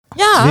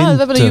Ja, we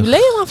hebben een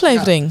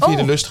jubileumaflevering.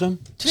 Vierde lustrum.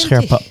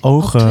 Scherpe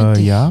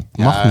ogen, Jaap.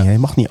 Mag niet, hè?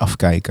 Mag niet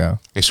afkijken.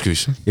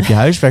 Excuus. Je hebt je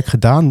huiswerk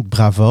gedaan,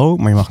 bravo,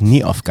 maar je mag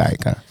niet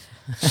afkijken.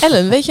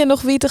 Ellen, weet jij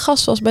nog wie te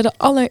gast was bij de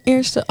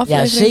allereerste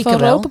aflevering zeker van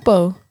wel.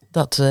 Ropopo?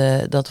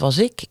 Dat was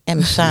ik.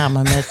 En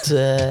samen met...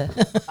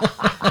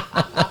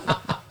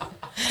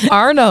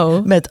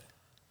 Arno. met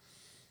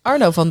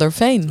Arno van der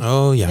Veen.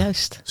 Oh ja,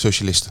 juist.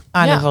 socialisten.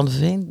 Arno Ja. van der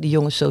Veen, die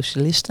jonge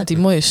socialisten. Met die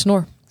mooie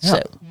snor. Zo.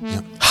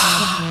 Ja.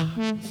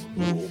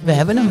 We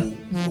hebben hem.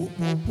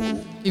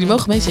 Jullie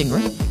mogen meezingen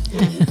hoor.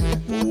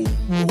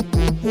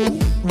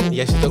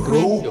 Jij zit ook in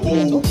de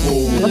video,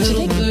 toch? Wat zit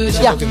ik? Je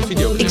zit Ja, ook in de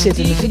video. ik zit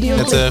in de video.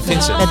 Met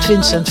Vincent. Met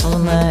Vincent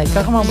van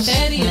Karmans.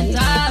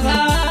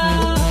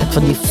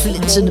 Van die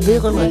flitsende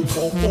billen.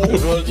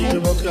 Politieke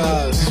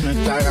podcast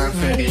met Tara en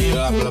Ferry,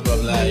 bla bla bla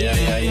bla, ja.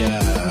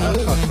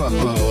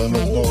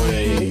 Met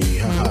mooi,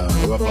 haha,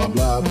 bla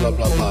bla bla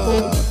bla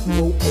bla.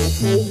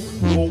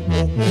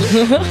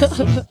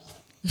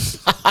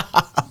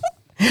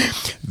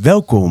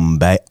 Welkom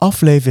bij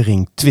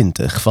aflevering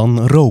 20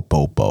 van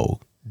Ropopo,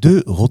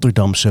 de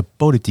Rotterdamse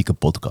politieke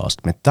podcast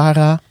met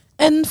Tara.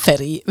 En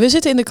Ferry. We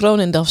zitten in de Kroon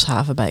in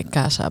Delfshaven bij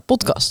Casa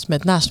Podcast.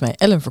 Met naast mij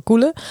Ellen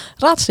Verkoelen,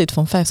 raadslid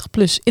van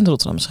 50PLUS in de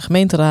Rotterdamse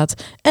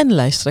gemeenteraad en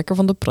lijsttrekker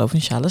van de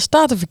Provinciale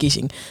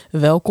Statenverkiezing.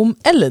 Welkom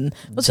Ellen.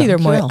 Wat zie je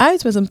er mooi Dankjewel.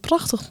 uit met een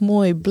prachtig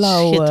mooi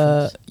blauw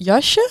Schitterend.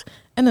 jasje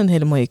en een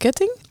hele mooie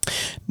ketting.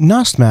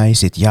 Naast mij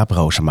zit Jaap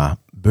Roosema,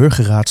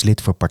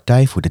 burgerraadslid voor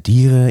Partij voor de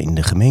Dieren in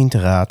de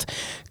gemeenteraad,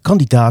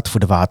 kandidaat voor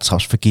de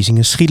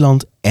waterschapsverkiezingen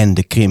Schieland en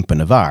de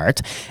Krimpende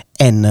Waard.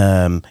 En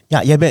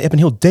jij hebt een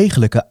heel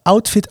degelijke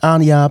outfit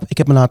aan, Jaap. Ik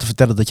heb me laten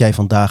vertellen dat jij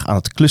vandaag aan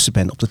het klussen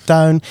bent op de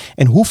tuin.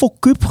 En hoeveel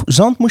kuub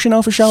zand moest je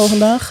nou versjouwen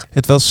vandaag?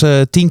 Het was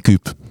 10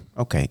 kuub.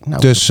 Oké,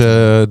 nou. Dus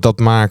dat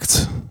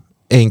maakt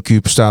 1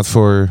 kuub staat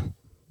voor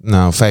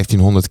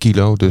 1500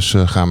 kilo. Dus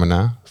ga maar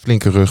na.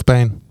 Flinke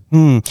rugpijn.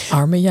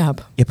 Arme Jaap.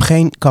 Je hebt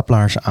geen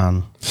kaplaarzen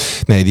aan.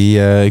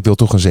 Nee, ik wil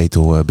toch een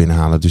zetel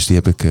binnenhalen. Dus die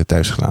heb ik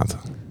thuis gelaten.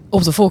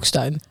 Op de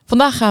Volkstuin.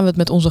 Vandaag gaan we het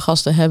met onze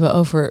gasten hebben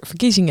over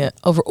verkiezingen,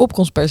 over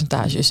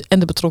opkomstpercentages en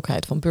de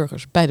betrokkenheid van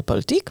burgers bij de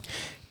politiek.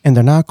 En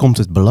daarna komt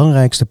het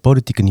belangrijkste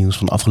politieke nieuws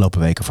van de afgelopen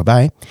weken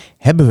voorbij.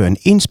 Hebben we een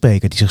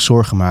inspreker die zich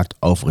zorgen maakt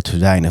over het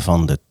verdwijnen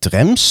van de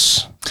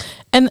trams.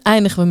 En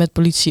eindigen we met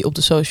politie op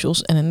de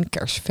socials en een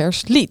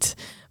kerstvers lied.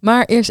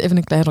 Maar eerst even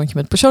een klein rondje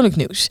met persoonlijk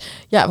nieuws.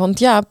 Ja, want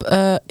Jaap,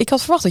 ik had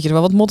verwacht dat je er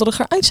wel wat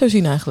modderiger uit zou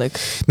zien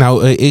eigenlijk.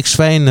 Nou, ik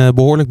zwijn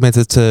behoorlijk met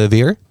het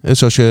weer.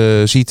 Zoals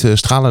je ziet,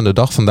 stralende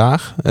dag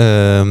vandaag.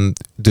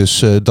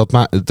 Dus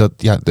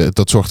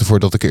dat zorgt ervoor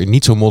dat ik er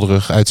niet zo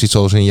modderig uitziet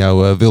zoals in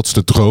jouw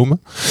wildste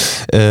dromen.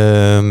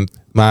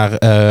 Maar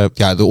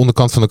de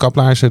onderkant van de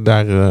kaplaarzen,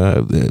 daar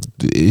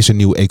is een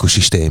nieuw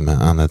ecosysteem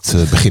aan het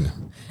beginnen.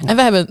 En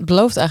we hebben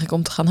beloofd eigenlijk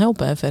om te gaan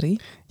helpen, hè, Ferry?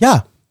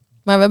 Ja,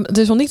 Maar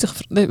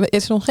er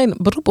is nog geen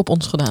beroep op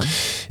ons gedaan.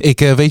 Ik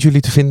weet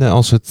jullie te vinden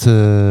als het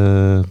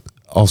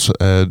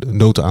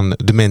nood aan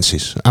de mens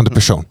is, aan de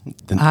persoon.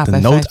 de bij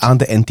nood 15. aan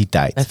de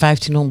entiteit. Bij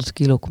 1500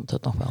 kilo komt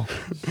dat nog wel.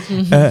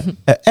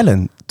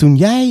 Ellen, toen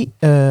jij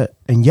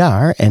een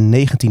jaar en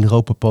 19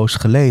 Ropopo's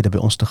geleden bij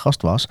ons te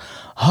gast was,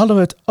 hadden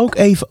we het ook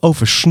even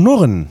over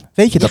snorren.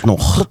 Weet je dat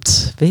nog?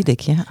 Klopt, weet ik,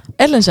 ja.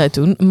 Ellen zei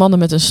toen, mannen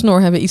met een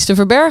snor hebben iets te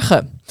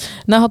verbergen.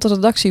 Nou had de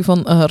redactie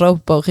van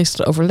Ropopo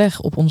gisteren overleg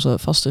op onze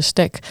vaste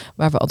stek,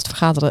 waar we altijd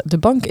vergaderen, de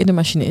bank in de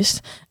machinist.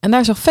 En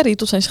daar zag Ferry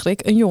tot zijn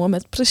schrik een jongen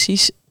met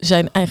precies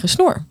zijn eigen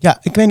snor. Ja,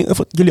 ik weet niet of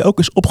het jullie ook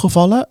is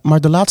opgevallen,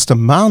 maar de laatste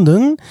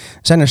maanden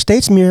zijn er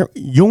steeds meer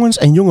jongens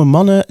en jonge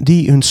mannen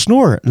die hun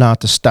snor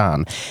laten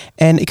staan.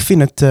 En ik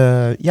vind het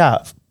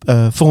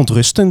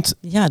verontrustend.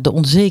 Ja, de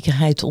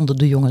onzekerheid onder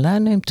de jongelui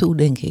neemt toe,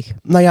 denk ik.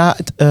 Nou ja,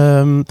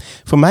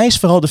 voor mij is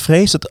vooral de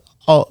vrees dat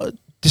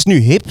het is nu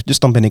hip, dus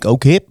dan ben ik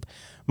ook hip.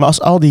 Maar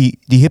als al die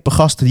hippe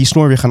gasten die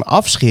snor weer gaan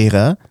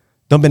afscheren,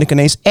 dan ben ik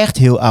ineens echt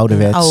heel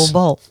ouderwets. Oude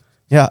bal.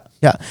 Ja.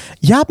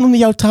 Jaap noemde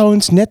jou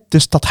trouwens net de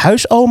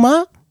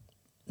stadhuisoma.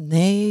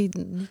 Nee,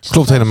 niet zo.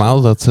 Klopt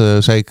helemaal, dat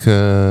zei ik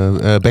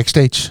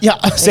backstage.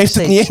 Ja, ze heeft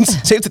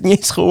het niet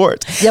eens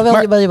gehoord. Jawel,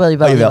 Maar-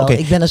 jawel. oké.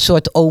 Ik ben een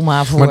soort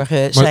oma voor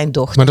zijn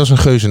dochter. Maar dat is een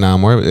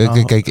geuzennaam hoor.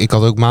 Oh. Kijk, ik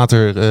had ook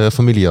mater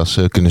familias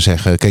kunnen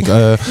zeggen.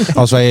 Kijk,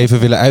 als wij even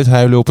willen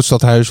uithuilen op het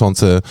stadhuis,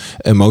 want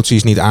emotie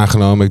is niet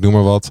aangenomen, ik noem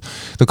maar wat.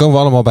 Dan komen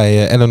we allemaal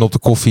bij Ellen op de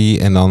koffie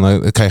en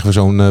dan krijgen we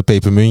zo'n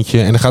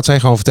pepermuntje. En dan gaat zij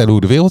gewoon vertellen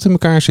hoe de wereld in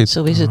elkaar zit.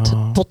 Zo is het.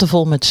 Potten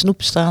vol met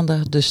snoep staan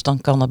er, dus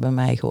dan kan er bij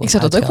mij gewoon Ik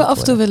zou dat ook wel af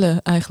en toe uitgehaald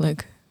willen eigenlijk.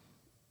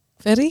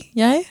 Ferry,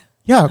 jij?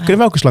 Ja, kunnen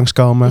we ook eens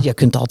langskomen? worden. Je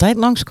kunt altijd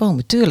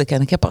langskomen, tuurlijk.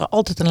 En ik heb er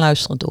altijd een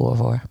luisterend oor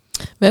voor.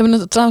 We hebben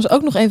het trouwens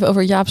ook nog even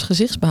over Jaap's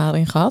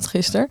gezichtsbeharing gehad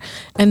gisteren.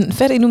 En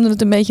Ferry noemde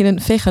het een beetje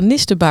een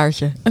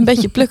veganistenbaardje. Een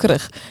beetje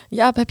plukkerig.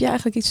 Jaap, heb je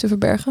eigenlijk iets te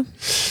verbergen?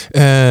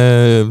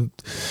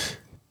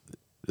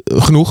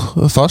 Genoeg,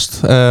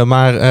 vast.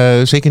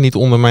 Maar zeker niet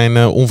onder mijn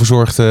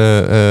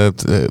onverzorgde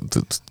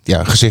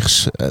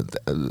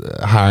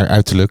gezichtshaar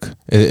uiterlijk.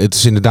 Het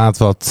is inderdaad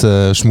wat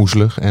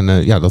smoezelig.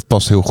 En dat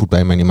past heel goed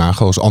bij mijn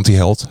imago als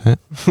anti-held. Hè?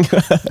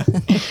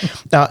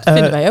 Nou,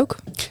 Vinden wij ook.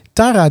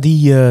 Tara,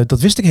 dat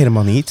wist ik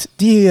helemaal niet.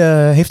 Die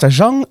heeft haar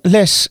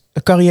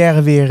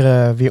zanglescarrière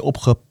weer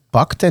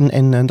opgepakt.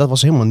 En dat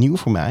was helemaal nieuw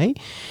voor mij.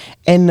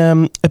 En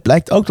het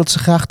blijkt ook dat ze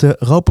graag de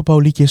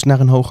Ropopo-liedjes naar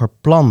een hoger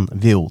plan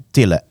wil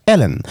tillen.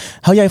 Ellen,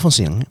 hou jij van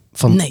zingen?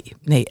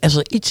 Nee, als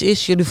er iets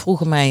is, jullie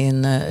vroegen mij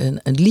een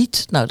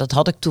lied. Nou, dat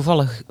had ik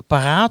toevallig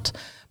paraat.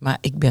 Maar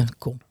ik ben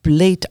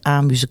compleet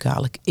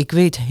amuzikaal. Ik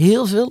weet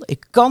heel veel,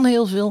 ik kan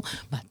heel veel,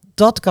 maar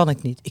dat kan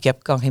ik niet. Ik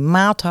kan geen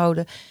maat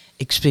houden,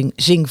 ik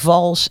zing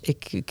vals,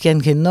 ik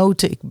ken geen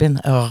noten, ik ben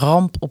een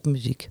ramp op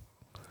muziek.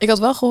 Ik had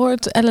wel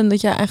gehoord, Ellen,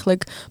 dat jij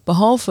eigenlijk,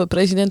 behalve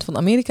president van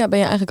Amerika, ben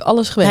je eigenlijk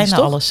alles geweest, Bijna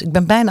toch? alles. Ik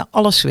ben bijna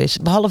alles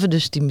geweest. Behalve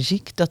dus die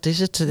muziek. Dat is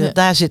het. Ja.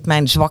 Daar zit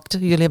mijn zwakte.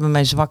 Jullie hebben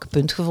mijn zwakke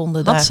punt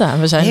gevonden. Daar Hatsa,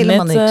 we zijn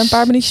helemaal net niks. een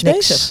paar minuutjes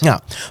Niks. bezig.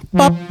 Ja.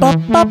 Pap, pap,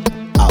 pap.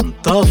 Aan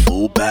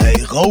tafel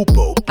bij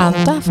Ropo.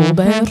 Aan tafel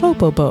bij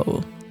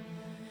Ropopo.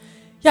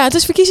 Ja, het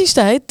is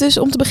verkiezingstijd, dus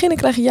om te beginnen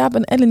krijgen Jaap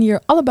en Ellen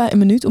hier allebei een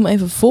minuut om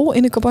even vol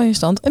in de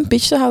campagnestand een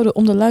pitch te houden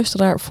om de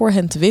luisteraar voor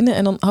hen te winnen.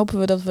 En dan hopen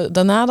we dat we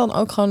daarna dan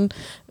ook gewoon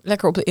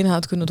lekker op de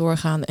inhoud kunnen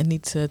doorgaan en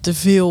niet te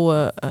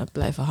veel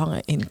blijven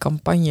hangen in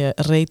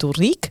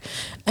campagne-retoriek.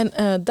 En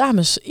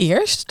dames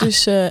eerst,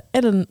 dus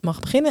Ellen mag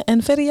beginnen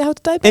en Ferry, je houdt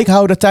de tijd bij. Ik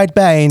hou de tijd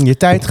bij en je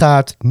tijd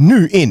gaat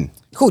nu in.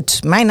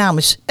 Goed, mijn naam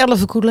is Elle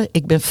Verkoelen.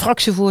 Ik ben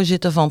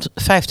fractievoorzitter van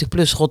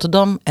 50PLUS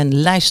Rotterdam en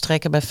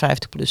lijsttrekker bij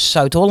 50PLUS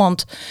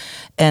Zuid-Holland.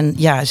 En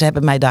ja, ze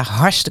hebben mij daar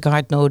hartstikke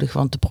hard nodig,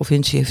 want de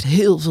provincie heeft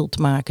heel veel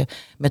te maken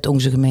met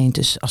onze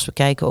gemeentes. Als we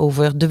kijken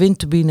over de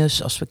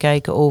windturbines, als we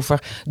kijken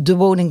over de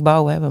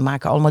woningbouw. We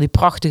maken allemaal die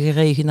prachtige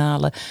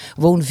regionale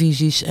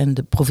woonvisies en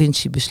de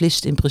provincie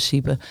beslist in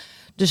principe.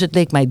 Dus het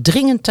leek mij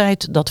dringend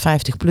tijd dat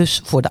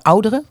 50PLUS voor de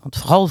ouderen, want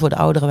vooral voor de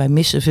ouderen, wij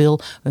missen veel.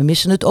 We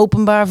missen het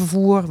openbaar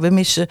vervoer, we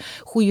missen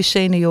goede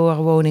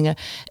seniorenwoningen.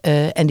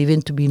 En die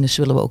windturbines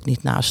willen we ook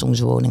niet naast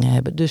onze woningen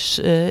hebben. Dus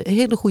een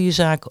hele goede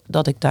zaak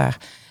dat ik daar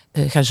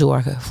ga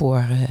zorgen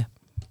voor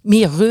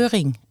meer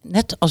reuring.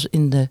 Net als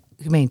in de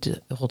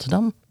gemeente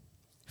Rotterdam.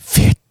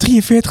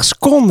 43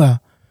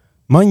 seconden.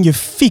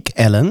 Magnifiek,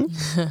 Ellen.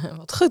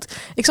 Wat goed.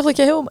 Ik zag dat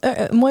je heel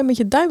mooi met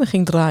je duimen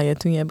ging draaien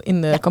toen je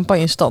in de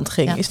campagnestand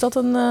ging. Ja. Is dat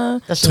een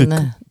Dat is Truc.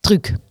 een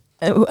truc.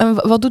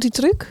 en wat doet die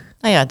truc?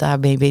 Nou ja,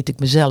 daarmee weet ik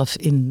mezelf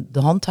in de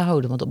hand te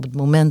houden. Want op het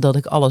moment dat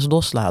ik alles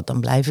loslaat, dan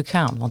blijf ik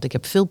gaan. Want ik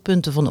heb veel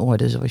punten van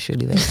orde, zoals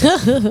jullie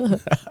weten.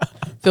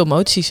 Veel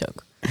moties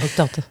ook. Ook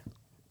dat.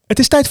 Het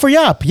is tijd voor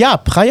Jaap.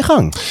 Jaap, ga je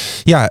gang.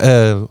 Ja,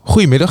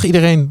 goedemiddag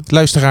iedereen,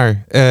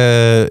 luisteraar.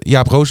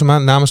 Jaap Rosema,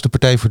 namens de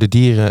Partij voor de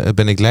Dieren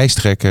ben ik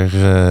lijsttrekker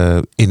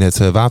in het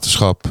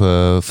waterschap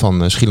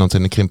van Schieland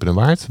en de Krimpende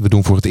Waard. We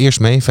doen voor het eerst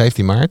mee,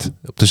 15 maart,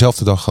 op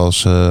dezelfde dag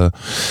als de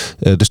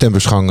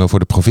stembusgang voor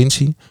de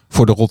provincie.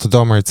 Voor de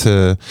Rotterdammert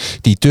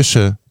die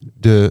tussen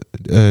de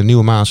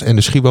Nieuwe Maas en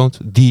de Schie woont,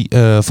 die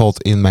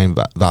valt in mijn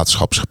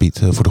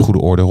waterschapsgebied. Voor de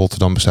goede orde,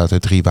 Rotterdam bestaat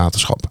uit 3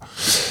 waterschappen.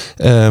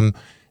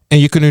 En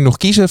je kunt nu nog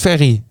kiezen,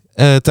 Ferry,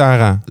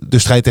 Tara. De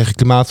strijd tegen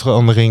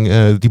klimaatverandering,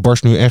 die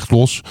barst nu echt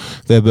los.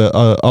 We hebben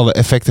alle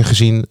effecten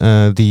gezien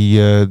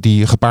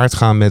die gepaard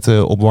gaan met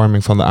de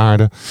opwarming van de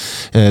aarde.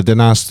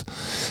 Daarnaast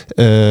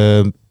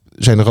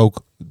zijn er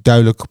ook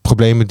duidelijk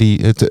problemen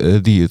die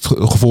het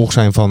gevolg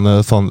zijn van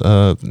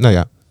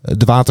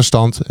de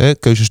waterstand.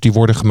 Keuzes die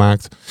worden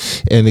gemaakt.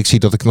 En ik zie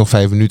dat ik nog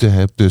 5 minuten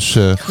heb. Dus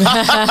 5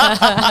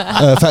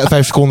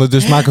 seconden.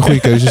 Dus maak een goede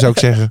keuze, zou ik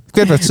zeggen. Ik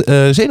werd wat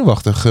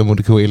zenuwachtig, moet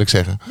ik heel eerlijk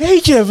zeggen.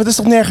 Weet je, wat is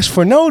toch nergens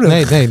voor nodig?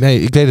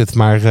 Nee, ik weet het.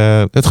 Maar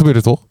het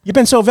gebeurde toch? Je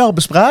bent zo wel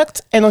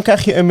bespraakt en dan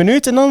krijg je een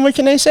minuut en dan word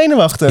je ineens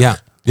zenuwachtig.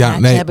 Ja,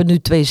 Ze hebben nu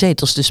 2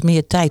 zetels, dus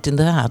meer tijd in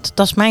de raad.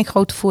 Dat is mijn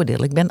grote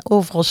voordeel. Ik ben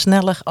overal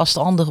sneller als de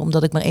anderen,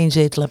 omdat ik maar 1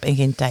 zetel heb en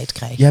geen tijd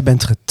krijg. Jij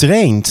bent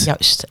getraind.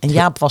 Juist. En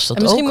Jaap was dat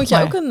En misschien ook. moet je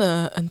maar- ook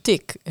een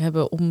tik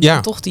hebben om Ja.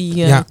 toch die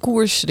Ja.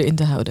 koers erin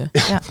te houden.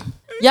 Ja.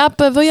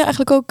 Jaap, wil je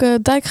eigenlijk ook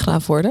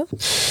dijkgraaf worden?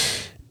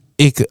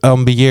 Ik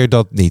ambieer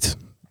dat niet.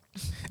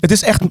 Het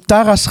is echt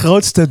Tara's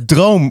grootste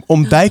droom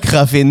om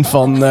dijkgravin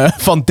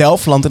van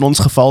Delfland in ons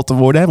geval te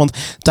worden. Hè? Want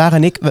Tara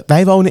en ik,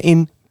 wij wonen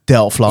in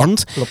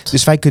Delfland. Ja, klopt.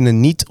 Dus wij kunnen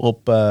niet op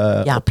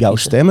jou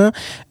stemmen.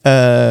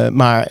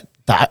 Maar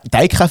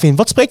dijkgravin,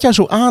 wat spreekt jou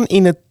zo aan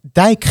in het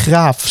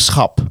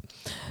dijkgraafschap?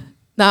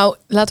 Nou,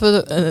 laten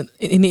we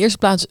in de eerste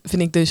plaats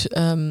vind ik dus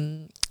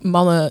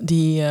mannen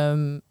die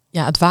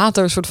het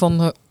water soort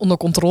van onder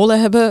controle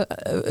hebben.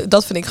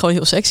 Dat vind ik gewoon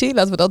heel sexy.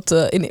 Laten we dat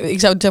ik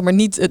zou zeg maar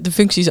niet de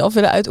functie zelf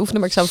willen uitoefenen,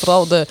 maar ik zou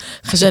vooral de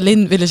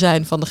gezellin willen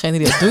zijn van degene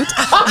die dat doet.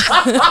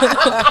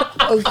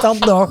 Ook dat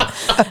nog.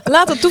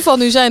 Laat het toeval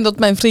nu zijn dat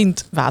mijn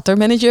vriend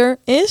watermanager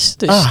is.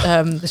 Dus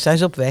Dus hij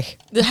is op weg.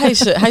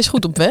 hij is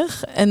goed op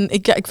weg. En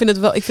ik vind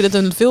het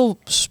een veel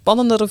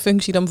spannendere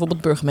functie dan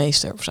bijvoorbeeld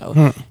burgemeester of zo.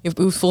 Je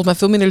hoeft volgens mij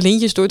veel minder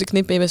lintjes door te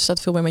knippen. Je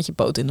staat veel meer met je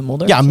poot in de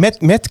modder. Ja,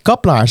 met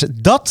kaplaarzen.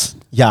 Dat,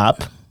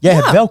 Jaap, Jij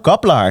hebt wel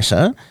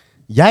kaplaarzen.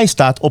 Jij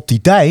staat op die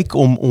dijk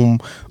om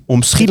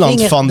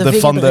Schieland van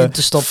de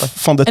te stoppen.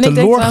 van de En ik denk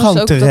teleurgang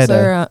trouwens te ook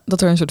redden.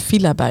 dat er een soort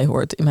villa bij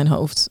hoort in mijn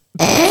hoofd.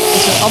 Het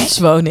is een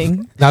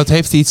ambtswoning. Nou, het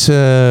heeft iets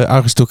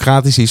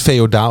aristocratisch, iets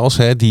feodaals.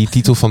 Hè? Die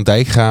titel van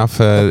dijkgraaf.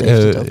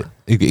 heeft het ook.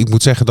 Ik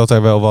moet zeggen dat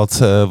er wel wat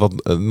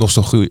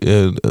nostalgie,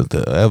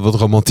 wat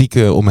romantiek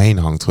omheen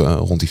hangt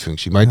rond die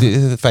functie. Maar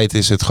in feite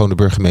is het gewoon de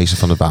burgemeester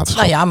van het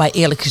waterschap. Nou ja, maar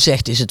eerlijk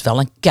gezegd is het wel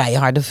een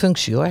keiharde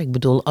functie hoor. Ik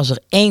bedoel, als er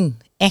één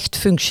echt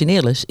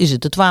functioneel is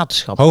het het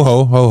waterschap.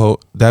 Ho.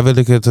 Daar wil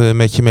ik het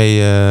met je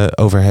mee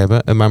over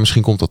hebben. Maar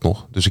misschien komt dat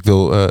nog. Dus ik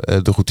wil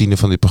de routine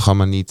van dit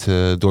programma niet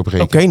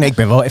doorbreken. Oké, nee, ik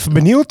ben wel even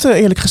benieuwd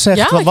eerlijk gezegd.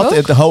 Ja, ik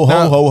ook.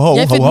 Ho,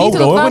 Jij vindt niet dat dat het horen we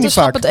niet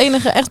waterschap vaak. het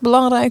enige echt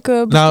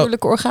belangrijke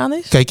bestuurlijke orgaan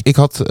is? Kijk, ik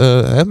had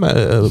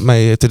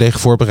mij terdege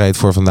voorbereid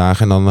voor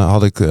vandaag. En dan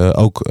had ik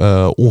ook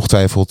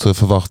ongetwijfeld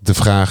verwacht de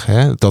vraag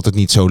dat het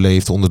niet zo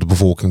leeft onder de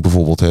bevolking.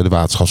 Bijvoorbeeld de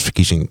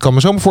waterschapsverkiezing. Ik kan me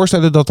zo maar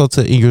voorstellen dat dat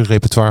in jullie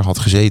repertoire had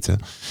gezeten.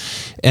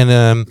 En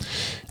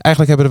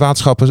eigenlijk hebben de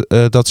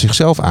waterschappen dat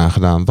zichzelf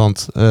aangedaan.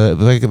 Want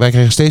wij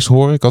kregen steeds te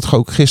horen. Ik had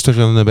ook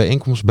gisteren een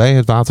bijeenkomst bij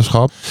het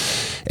waterschap.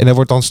 En er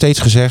wordt dan steeds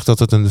gezegd dat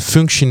het een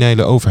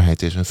functionele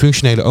overheid is. Een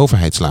functionele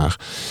overheidslaag.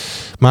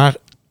 Maar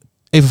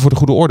even voor de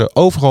goede orde.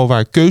 Overal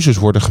waar keuzes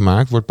worden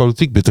gemaakt, wordt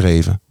politiek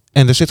bedreven.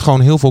 En er zit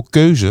gewoon heel veel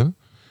keuze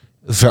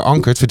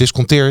verankerd,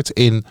 verdisconteerd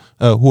in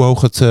hoe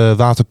hoog het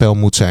waterpeil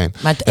moet zijn.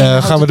 Maar het ene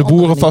houdt Gaan we de het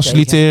andere boeren niet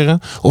faciliteren?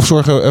 Of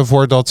zorgen we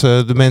ervoor dat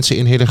de mensen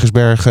in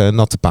Hillegersberg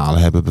natte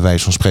palen hebben, bij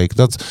wijze van spreken?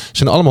 Dat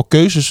zijn allemaal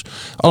keuzes,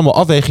 allemaal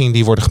afwegingen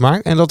die worden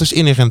gemaakt. En dat is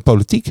inherent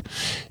politiek.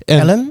 En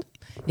Ellen?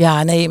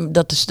 Ja, nee,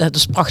 dat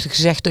is prachtig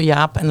gezegd door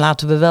Jaap. En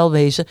laten we wel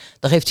wezen,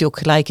 daar heeft hij ook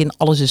gelijk in,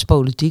 alles is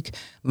politiek.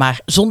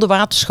 Maar zonder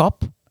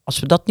waterschap, als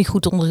we dat niet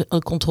goed onder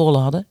controle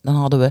hadden, dan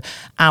hadden we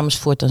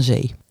Amersfoort aan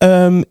zee.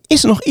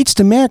 Is er nog iets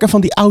te merken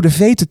van die oude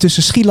vete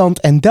tussen Schieland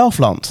en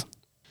Delfland?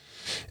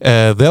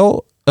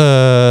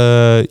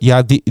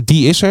 Ja,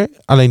 die is er.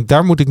 Alleen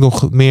daar moet ik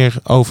nog meer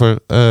over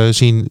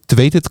zien te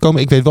weten te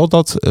komen. Ik weet wel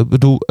dat,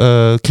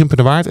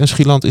 Krimpenerwaard en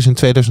Schieland is in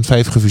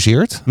 2005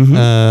 gefuseerd. Mhm.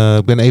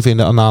 Ik ben even in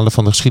de annalen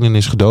van de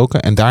geschiedenis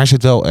gedoken. En daar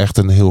zit wel echt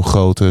een heel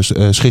grote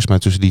schisma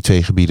tussen die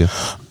twee gebieden.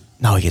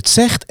 Nou, je het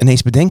zegt,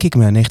 ineens bedenk ik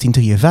me,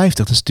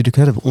 1953, dat is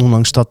natuurlijk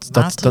onlangs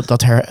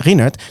dat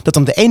herinnert, dat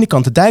aan de ene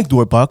kant de dijk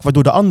doorbrak,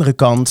 waardoor de andere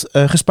kant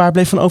gespaard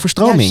bleef van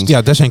overstroming. Juist.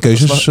 Ja, daar zijn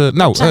keuzes. zijn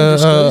dus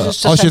keuzes. Dat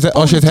zijn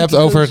Als je het hebt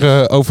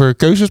politieke over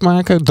keuzes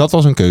maken, dat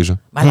was een keuze.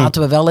 Maar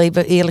laten we wel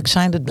even eerlijk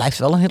zijn, het blijft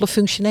wel een hele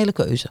functionele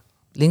keuze.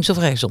 Links of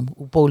rechtsom.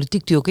 Hoe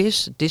politiek die ook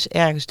is, het is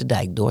ergens de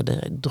dijk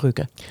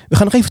doordrukken. We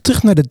gaan nog even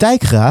terug naar de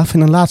dijkgraaf en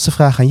een laatste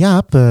vraag aan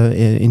Jaap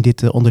in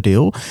dit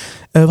onderdeel.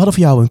 We hadden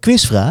voor jou een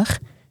quizvraag.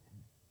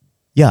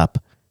 Jaap,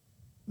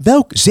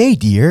 welk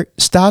zeedier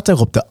staat er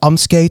op de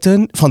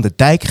ambtsketen van de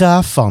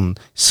dijkgraaf van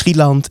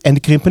Schieland en de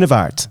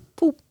Krimpenerwaard?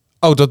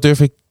 Oh, dat durf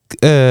ik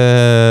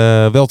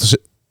wel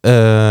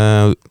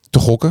te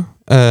gokken.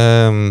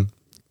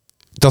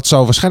 Dat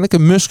zou waarschijnlijk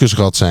een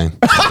muskusrat zijn.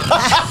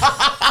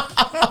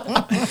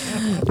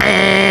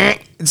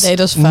 Nee,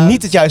 dat is fout.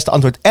 Niet het juiste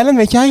antwoord. Ellen,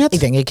 weet jij het? Ik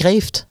denk ik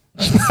kreeft.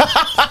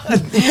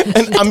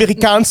 Een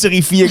Amerikaanse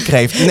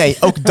rivierkreeft. Nee,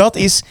 ook dat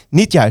is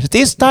niet juist. Het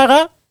is,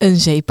 Tara? Een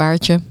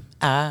zeepaardje.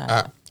 Ah.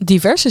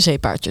 Diverse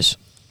zeepaardjes.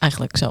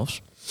 Eigenlijk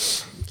zelfs.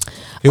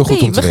 Heel Oké,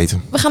 goed om te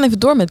weten. We gaan even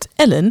door met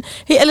Ellen.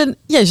 Hey Ellen,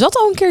 jij zat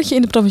al een keertje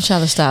in de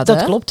Provinciale Staten, Dat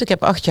hè? klopt, ik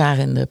heb 8 jaar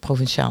in de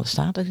Provinciale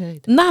Staten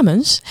gezeten.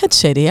 Namens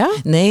het CDA.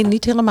 Nee,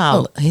 niet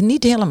helemaal.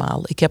 Niet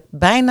helemaal. Ik heb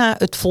bijna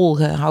het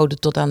volgehouden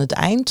tot aan het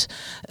eind.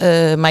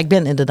 Maar ik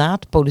ben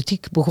inderdaad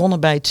politiek begonnen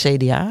bij het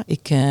CDA.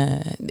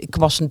 Ik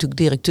was natuurlijk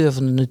directeur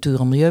van de Natuur-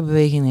 en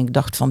Milieubeweging. En ik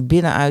dacht van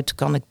binnenuit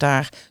kan ik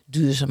daar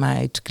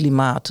duurzaamheid,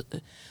 klimaat...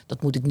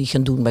 Dat moet ik niet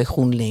gaan doen bij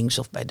GroenLinks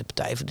of bij de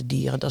Partij voor de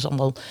Dieren. Dat is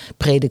allemaal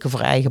prediken voor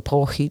eigen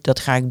parochie. Dat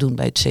ga ik doen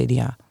bij het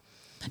CDA.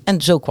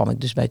 En zo kwam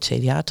ik dus bij het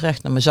CDA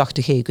terecht. Naar mijn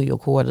zachte G kun je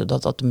ook horen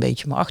dat dat een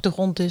beetje mijn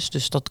achtergrond is.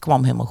 Dus dat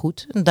kwam helemaal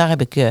goed. En daar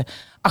heb ik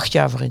 8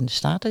 jaar voor in de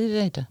Staten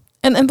gezeten.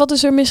 En wat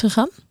is er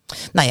misgegaan?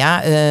 Nou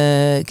ja,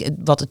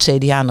 wat het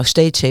CDA nog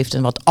steeds heeft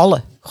en wat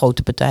alle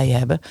grote partijen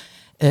hebben.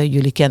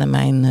 Jullie kennen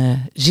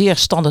mijn zeer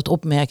standaard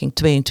opmerking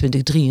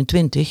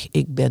 22-23.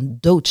 Ik ben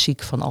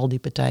doodziek van al die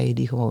partijen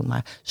die gewoon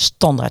maar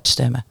standaard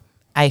stemmen.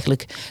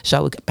 Eigenlijk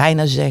zou ik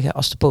bijna zeggen,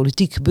 als de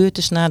politiek gebeurd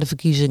is na de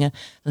verkiezingen,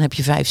 dan heb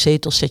je 5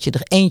 zetels, zet je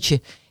er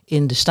eentje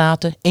in de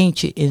Staten,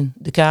 eentje in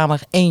de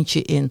Kamer,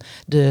 eentje in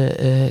de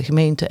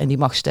gemeente en die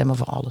mag stemmen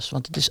voor alles.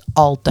 Want het is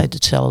altijd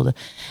hetzelfde.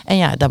 En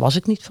ja, daar was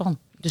ik niet van.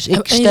 Dus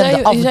ik stemde af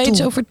en toe. Je zei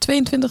iets over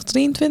 22,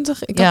 23?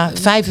 Ja,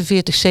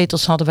 45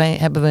 zetels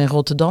hebben we in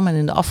Rotterdam. En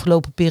in de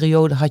afgelopen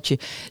periode had je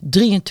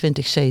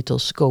 23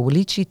 zetels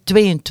coalitie,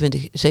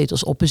 22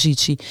 zetels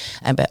oppositie.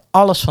 En bij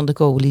alles van de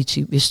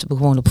coalitie wisten we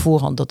gewoon op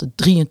voorhand dat het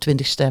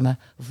 23 stemmen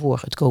voor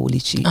het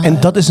coalitie. En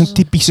dat is een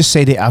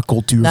typische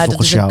CDA-cultuur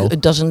volgens jou?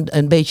 Dat is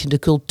een beetje de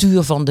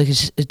cultuur van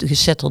de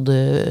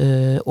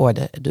gezettelde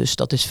orde. Dus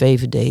dat is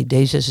VVD,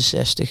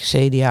 D66,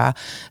 CDA,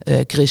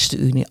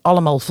 ChristenUnie.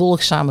 Allemaal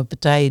volgzame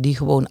partijen die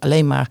gewoon gewoon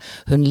alleen maar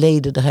hun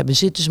leden er hebben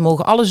zitten. Ze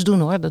mogen alles doen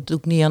hoor, dat doe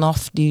ik niet aan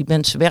af. Die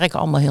mensen werken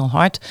allemaal heel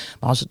hard.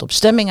 Maar als het op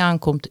stemming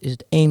aankomt, is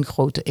het één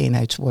grote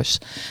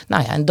eenheidsworst.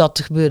 Nou ja, en dat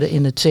gebeurde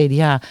in het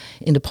CDA,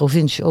 in de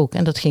provincie ook.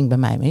 En dat ging bij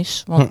mij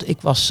mis. Want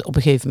ik was op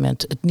een gegeven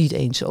moment het niet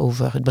eens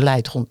over het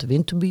beleid rond de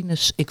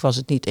windturbines. Ik was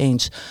het niet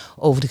eens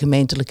over de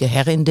gemeentelijke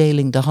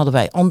herindeling. Daar hadden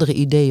wij andere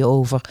ideeën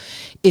over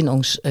in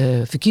ons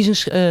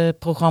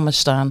verkiezingsprogramma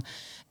staan.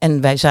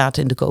 En wij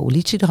zaten in de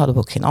coalitie, daar hadden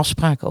we ook geen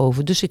afspraken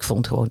over. Dus ik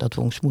vond gewoon dat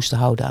we ons moesten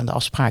houden aan de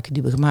afspraken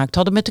die we gemaakt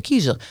hadden met de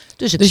kiezer.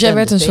 Dus jij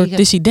werd een soort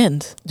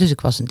dissident? Dus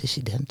ik was een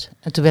dissident.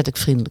 En toen werd ik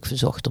vriendelijk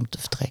verzocht om te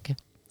vertrekken.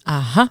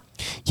 Aha.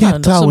 Ja,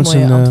 Nou, trouwens,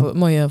 dat is een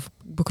mooie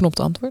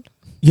beknopte antwoord.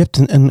 je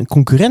hebt een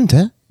concurrent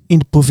hè, in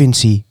de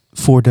provincie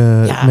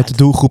met de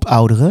doelgroep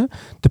ouderen.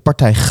 De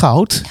partij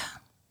Goud.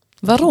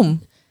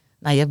 Waarom?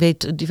 Nou, je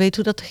weet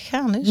hoe dat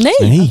gegaan is?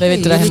 Nee, we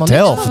weten daar helemaal niks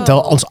van.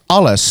 Vertel ons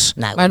alles.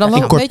 Nou, Maar dan wel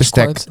in een kort beetje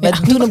bestek.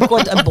 kort. We doen hem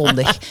kort en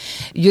bondig.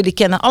 Jullie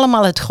kennen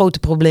allemaal het grote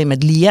probleem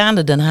met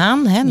Liane Den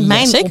Haan. Hè?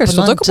 Ja, zeker,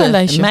 stond ook op mijn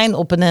lijstje. Mijn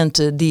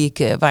opponenten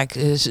waar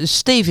ik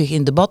stevig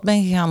in debat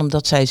ben gegaan.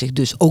 Omdat zij zich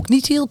dus ook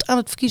niet hield aan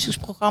het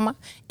verkiezingsprogramma.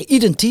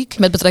 Identiek.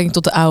 Met betrekking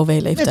tot de Met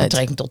AOW-leeftijd.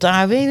 betrekking tot de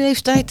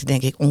AOW-leeftijd,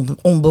 denk ik,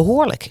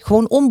 onbehoorlijk.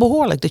 Gewoon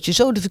onbehoorlijk dat je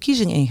zo de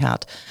verkiezing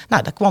ingaat.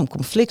 Nou, daar kwam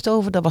conflict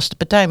over. Daar was de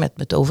partij met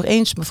het over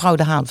eens. Mevrouw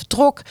De Haan vertrok.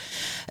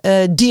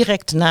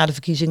 Direct na de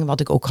verkiezingen, wat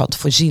ik ook had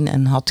voorzien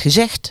en had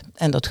gezegd.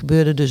 En dat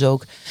gebeurde dus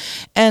ook.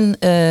 En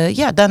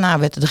daarna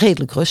werd het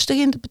redelijk rustig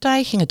in de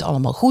partij. Ging het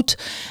allemaal goed.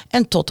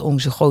 En tot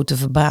onze grote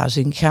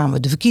verbazing gaan we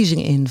de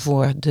verkiezingen in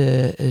voor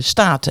de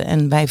Staten.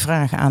 En wij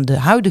vragen aan de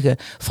huidige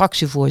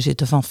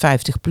fractievoorzitter van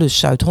 50PLUS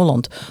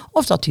Zuid-Holland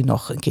of dat hij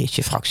nog een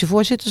keertje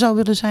fractievoorzitter zou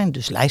willen zijn.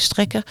 Dus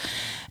lijsttrekker.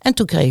 En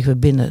toen kregen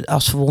we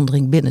als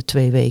verwondering binnen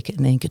 2 weken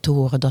in één keer te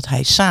horen dat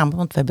hij samen,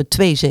 want we hebben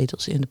 2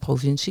 zetels in de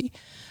provincie,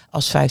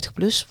 als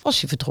 50PLUS was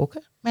hij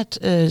vertrokken met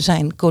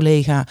zijn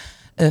collega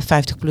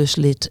 50PLUS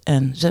lid.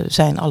 En ze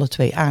zijn alle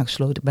 2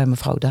 aangesloten bij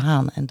mevrouw De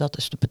Haan. En dat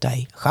is de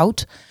partij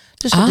Goud.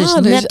 Dus dat is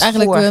er net is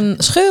eigenlijk een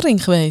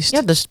scheuring geweest.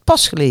 Ja, dat is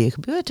pas geleden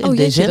gebeurd in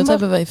jeetje, december. dat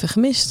hebben we even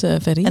gemist,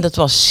 Ferry. En dat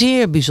was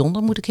zeer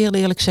bijzonder, moet ik heel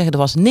eerlijk zeggen. Er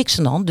was niks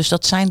aan de hand. Dus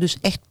dat zijn dus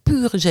echt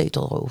pure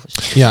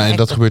zetelrovers. Ja, en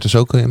dat gebeurt dus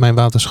ook in mijn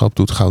waterschap.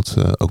 Doet Goud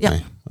ook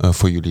mee.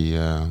 Voor jullie.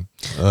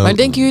 Maar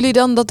denken jullie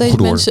dan dat deze goed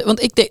hoor. mensen...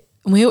 Want ik denk,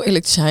 om heel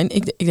eerlijk te zijn,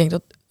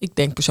 ik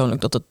denk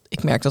persoonlijk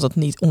ik merk dat het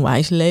niet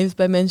onwijs leeft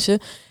bij mensen.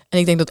 En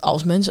ik denk dat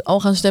als mensen al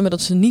gaan stemmen,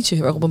 dat ze niet zo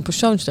heel erg op een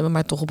persoon stemmen,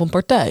 maar toch op een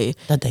partij.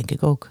 Dat denk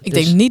ik ook. Ik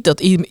denk niet dat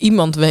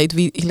iemand weet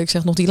wie, eerlijk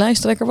gezegd, nog die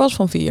lijsttrekker was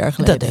van 4 jaar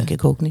geleden. Dat denk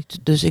ik ook niet.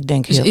 Dus ik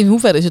denk Dus in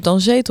hoeverre is het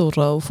dan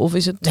zetelroof? Of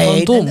is het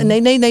gewoon dom?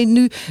 Nee.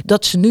 Nu,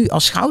 dat ze nu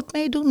als Goud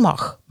meedoen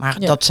mag. Maar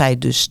dat zij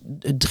dus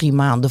 3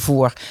 maanden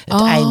voor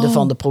het einde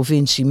van de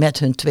provincie met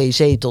hun 2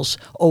 zetels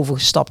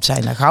overgestapt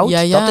zijn naar Goud.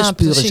 Dat is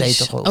pure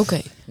zetelroof.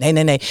 Oké.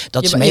 Nee.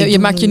 Je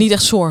maakt je niet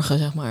echt zorgen,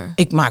 zeg maar.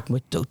 Ik maak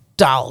me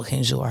totaal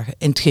geen zorgen.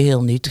 In het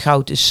geheel niet.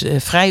 Goud is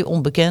vrij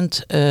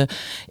onbekend.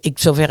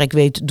 Zover ik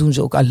weet doen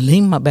ze ook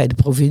alleen maar bij de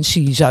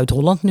provincie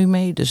Zuid-Holland nu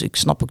mee. Dus ik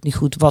snap ook niet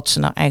goed wat ze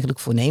nou eigenlijk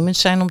voornemens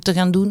zijn om te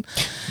gaan doen.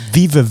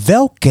 Wie we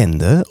wel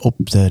kenden op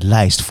de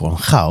lijst voor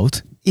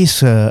Goud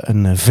is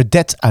een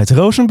vedette uit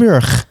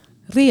Rozenburg.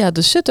 Ria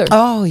de Sutter.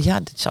 Oh ja,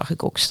 dit zag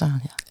ik ook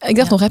staan. Ja. Ik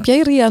dacht nog, heb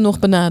jij Ria nog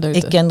benaderd?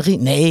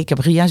 Ik heb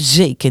Ria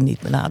zeker niet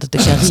benaderd. Ik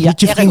ken Ria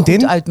niet je erg vriendin?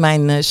 goed uit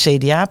mijn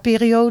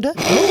CDA-periode.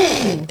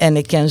 En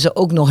ik ken ze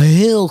ook nog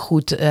heel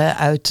goed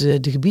uit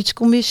de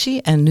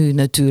gebiedscommissie. En nu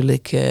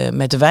natuurlijk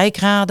met de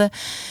wijkraden.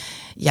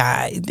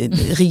 Ja,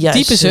 Ria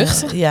diepe is...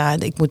 zucht. Ja,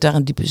 ik moet daar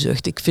een diepe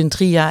zucht. Ik vind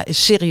Ria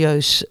is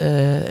serieus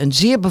een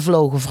zeer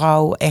bevlogen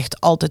vrouw. Echt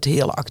altijd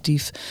heel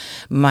actief.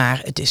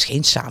 Maar het is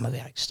geen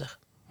samenwerkster.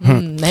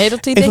 Nee,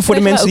 dat idee Even voor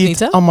de mensen die niet,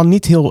 het allemaal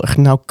niet heel erg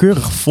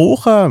nauwkeurig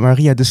volgen.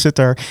 Maria de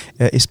Sutter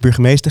is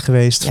burgemeester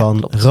geweest van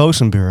klopt.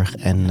 Rozenburg.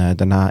 En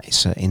daarna is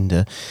ze in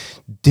de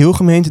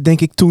deelgemeente,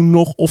 denk ik, toen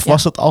nog. Of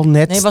was het al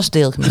net? Nee, was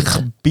deelgemeente.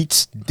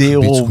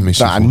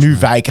 Gebiedscommissie, Nou, volgens nu mij.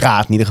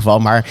 wijkraad in ieder geval.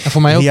 Maar En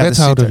voor mij ook Ria de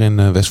wethouder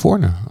Sutter. in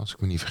Westvoorne, als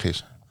ik me niet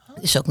vergis.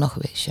 Is ook nog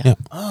geweest, ja. Ja.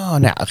 Oh,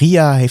 nou,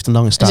 Ria heeft een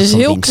lange staat Ze is van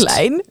heel dienst.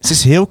 klein. Ze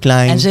is heel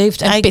klein. En ze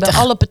heeft En eigenlijk bij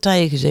pittig. alle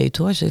partijen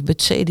gezeten, hoor. Ze heeft bij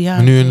het CDA.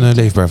 Maar nu een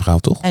leefbaar verhaal,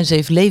 toch? En ze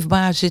heeft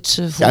leefbaar zit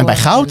ze voor. Ja, en bij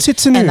Goud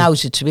zit ze nu. En nou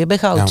zit ze weer bij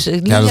Goud.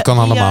 Ja, dat kan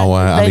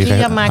allemaal bij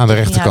Ria aan maakt de het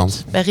niet rechterkant.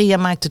 uit. Bij Ria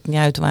maakt het niet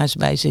uit waar ze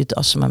bij zit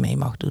als ze maar mee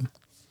mag doen.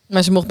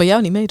 Maar ze mocht bij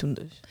jou niet meedoen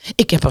dus.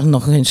 Ik heb er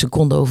nog een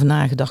seconde over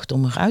nagedacht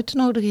om haar uit te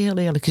nodigen, heel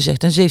eerlijk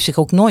gezegd. En ze heeft zich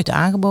ook nooit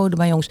aangeboden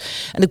bij ons.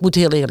 En ik moet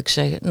heel eerlijk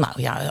zeggen, nou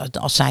ja,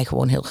 als zij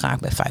gewoon heel graag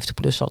bij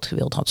 50PLUS had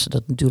gewild, had ze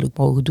dat natuurlijk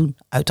mogen doen.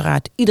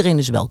 Uiteraard, iedereen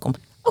is welkom.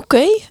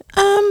 Oké.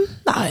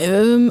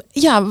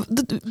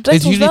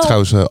 Weten jullie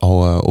trouwens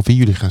al op wie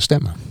jullie gaan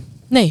stemmen?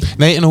 Nee.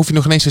 Nee, en dan hoef je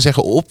nog ineens te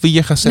zeggen op wie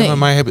je gaat stemmen. Nee.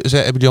 Maar hebben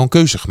jullie al een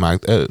keuze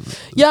gemaakt?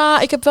 Ja,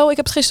 ik heb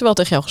het gisteren wel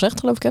tegen jou gezegd,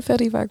 geloof ik, hè,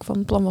 Ferry, waar ik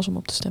van plan was om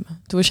op te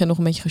stemmen. Toen was jij nog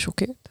een beetje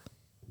gechoqueerd.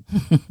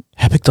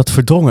 Heb ik dat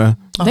verdrongen?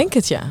 Ik denk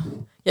het, ja.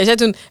 Jij zei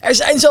toen, er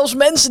zijn zelfs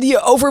mensen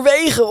die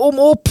overwegen om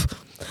op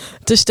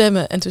te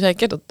stemmen. En toen zei ik,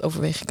 ja, dat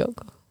overweeg ik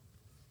ook.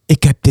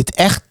 Ik heb dit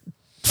echt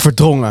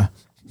verdrongen.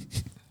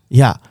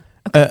 Ja.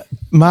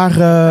 Maar...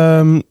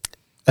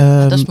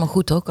 Dat is maar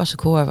goed ook als ik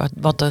hoor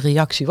wat de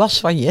reactie was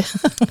van je.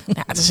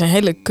 Ja, het is een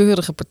hele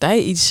keurige partij.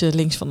 Iets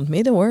links van het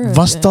midden hoor.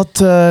 was dat...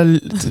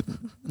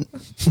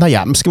 nou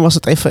ja, misschien was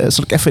het even...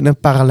 Zal ik even in een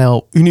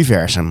parallel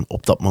universum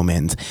op dat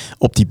moment.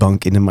 Op die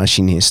bank in de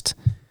machinist.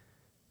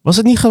 Was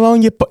het niet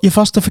gewoon je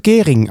vaste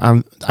verkering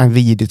aan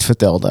wie je dit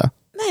vertelde?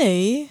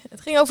 Nee,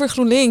 het ging over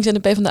GroenLinks en de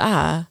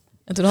PvdA.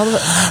 En toen hadden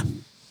we...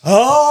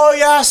 Oh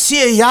ja, zie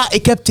je. Ja,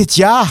 ik heb dit...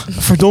 Ja,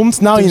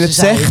 verdomd, nou Toen je ze het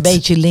zei zegt. een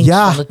beetje links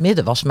Ja. van het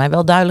midden was mij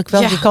wel duidelijk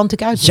welke kant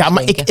ik uit moest Ja,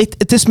 maar denken.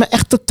 het is me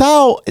echt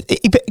totaal...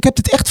 Ik heb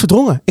dit echt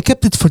verdrongen. Ik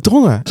heb dit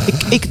verdrongen.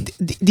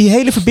 Die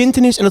hele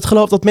verbintenis en het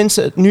geloof dat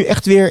mensen nu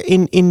echt weer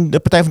in de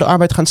Partij van de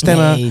Arbeid gaan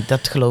stemmen. Nee,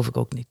 dat geloof ik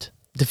ook niet.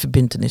 De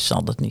verbintenis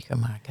zal dat niet gaan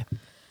maken.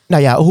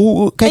 Nou ja,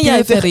 hoe kijk En jij,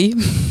 jij tegen? Ferry?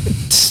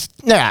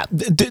 Nou ja,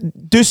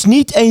 dus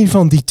niet één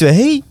van die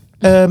twee.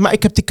 Maar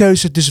ik heb die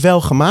keuze dus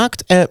wel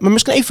gemaakt. Maar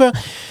misschien even...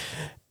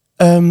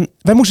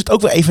 wij moesten het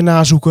ook weer even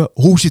nazoeken.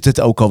 Hoe zit het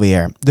ook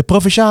alweer? De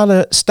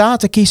Provinciale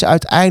Staten kiezen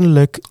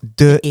uiteindelijk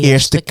de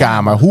Eerste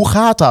Kamer. Hoe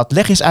gaat dat?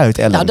 Leg eens uit,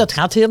 Ellen. Nou, dat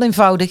gaat heel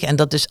eenvoudig en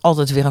dat is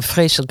altijd weer een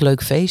vreselijk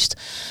leuk feest.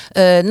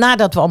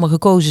 Nadat we allemaal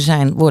gekozen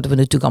zijn, worden we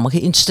natuurlijk allemaal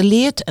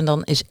geïnstalleerd. En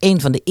dan is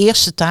een van de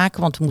eerste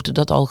taken, want we moeten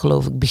dat al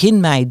geloof ik begin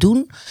mei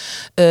doen.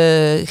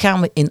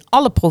 Gaan we in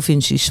alle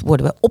provincies,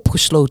 worden we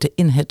opgesloten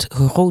in het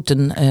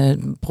grote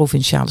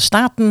Provinciale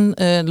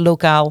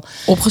Statenlokaal.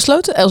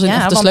 Opgesloten? Els in Ja,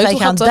 echt de want wij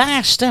sleutel gaan gaat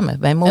daar stemmen.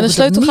 Wij mogen en de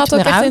sleutel er niet gaat ook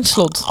meer echt in uit. het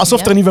slot. Alsof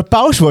Ja. er een nieuwe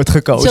paus wordt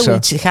gekozen.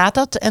 Zoiets gaat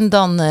dat. En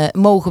dan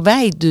mogen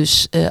wij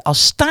dus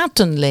als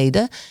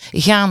statenleden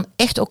gaan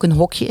echt ook een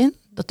hokje in.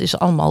 Dat is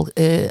allemaal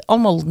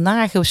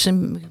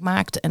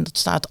nagemaakt en dat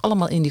staat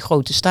allemaal in die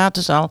grote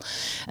statenzaal.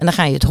 En dan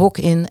ga je het hok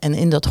in en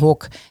in dat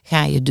hok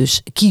ga je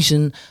dus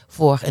kiezen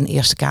voor een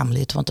Eerste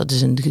Kamerlid. Want dat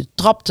is een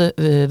getrapte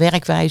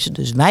werkwijze.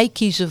 Dus wij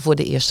kiezen voor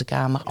de Eerste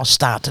Kamer als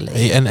statenleden.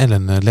 Hey, en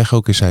Ellen, leg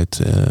ook eens uit.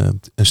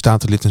 Een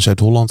statenlid in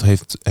Zuid-Holland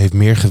heeft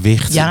meer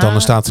gewicht Ja, dan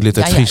een statenlid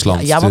uit ja,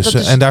 Friesland. ja, want dus,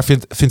 dat is- en daar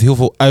vindt heel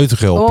veel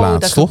uitruil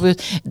plaats, dat toch?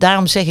 gebeurt.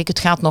 Daarom zeg ik, het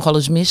gaat nogal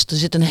eens mis. Er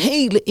zit een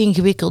hele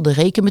ingewikkelde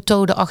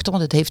rekenmethode achter.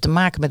 Want het heeft te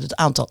maken met het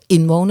aantal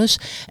inwoners.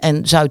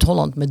 En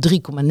Zuid-Holland met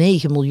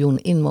 3,9 miljoen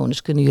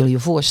inwoners, kunnen jullie je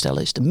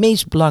voorstellen, is de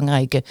meest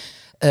belangrijke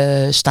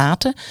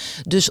staten.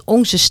 Dus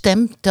onze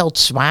stem telt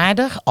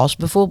zwaarder als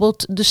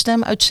bijvoorbeeld de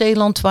stem uit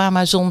Zeeland, waar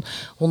maar zo'n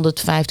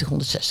 150,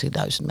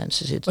 160.000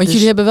 mensen zitten. Want Dus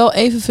jullie hebben wel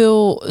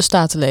evenveel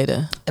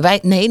statenleden.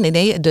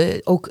 nee.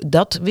 Ook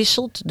dat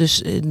wisselt. Dus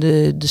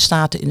de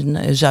staten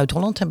in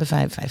Zuid-Holland hebben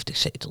 55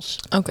 zetels.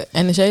 Oké.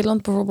 En in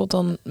Zeeland bijvoorbeeld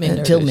dan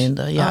minder? Veel dus?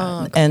 minder, ja.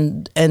 Ah, oké.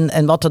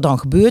 En wat er dan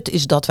gebeurt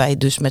is dat wij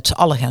dus met z'n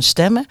allen gaan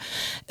stemmen.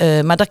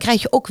 Maar dan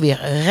krijg je ook weer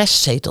een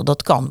restzetel.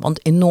 Dat kan. Want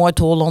in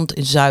Noord-Holland,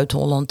 in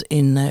Zuid-Holland,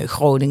 in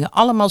Groningen,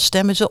 allemaal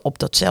stemmen ze op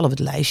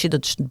datzelfde lijstje.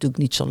 Dat is natuurlijk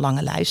niet zo'n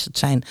lange lijst. Dat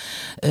zijn,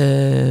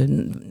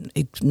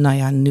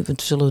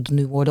 het zullen er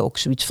nu worden ook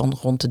zoiets van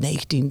rond de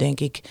 19, denk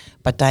ik.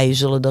 Partijen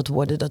zullen dat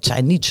worden. Dat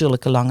zijn niet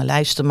zulke lange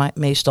lijsten maar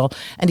meestal.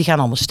 En die gaan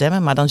allemaal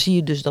stemmen. Maar dan zie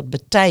je dus dat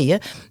partijen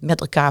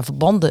met elkaar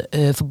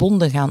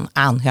verbonden gaan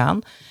aangaan.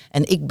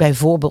 En ik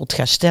bijvoorbeeld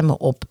ga stemmen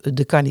op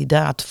de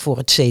kandidaat voor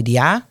het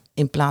CDA.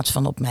 In plaats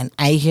van op mijn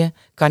eigen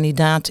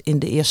kandidaat in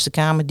de Eerste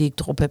Kamer die ik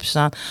erop heb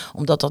staan.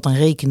 Omdat dat een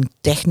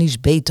rekeningtechnisch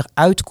beter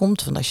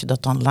uitkomt. Want als je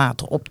dat dan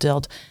later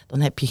optelt,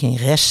 dan heb je geen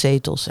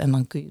restzetels. En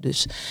dan kun je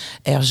dus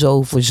er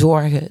zo voor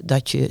zorgen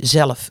dat je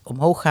zelf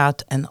omhoog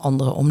gaat en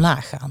anderen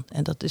omlaag gaan.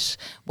 En dat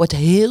wordt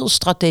heel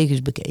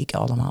strategisch bekeken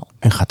allemaal.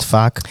 En gaat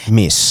vaak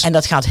mis. En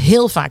dat gaat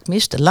heel vaak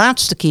mis. De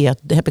laatste keer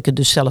heb ik er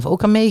dus zelf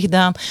ook aan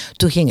meegedaan.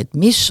 Toen ging het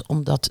mis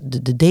omdat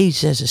de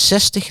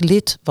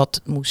D66-lid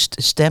wat moest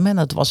stemmen. En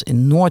dat was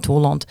in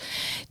Noord-Holland.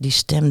 Die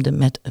stemde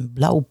met een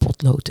blauw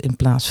potlood in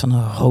plaats van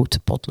een rood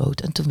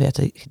potlood. En toen werd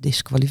hij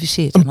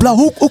gedisqualificeerd. Een blauw,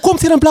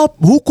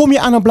 hoe kom je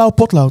aan een blauw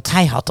potlood?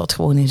 Hij had dat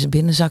gewoon in zijn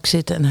binnenzak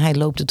zitten en hij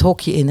loopt het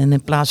hokje in. En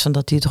in plaats van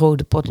dat hij het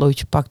rode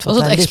potloodje pakt. Was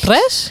het hij ligt-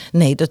 expres?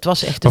 Nee, dat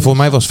was echt... Maar voor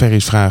mij was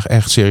Ferry's vraag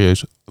echt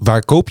serieus.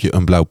 Waar koop je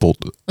een blauw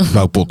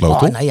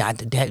potlood op? nou ja,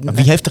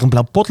 Wie heeft er een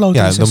blauw potlood?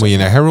 Ja, in? dan moet je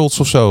naar Harrods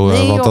of zo. Nee,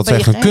 Want joh, dat is ben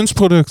echt je een gek?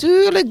 kunstproduct.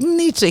 Tuurlijk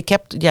niet. Ik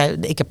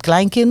heb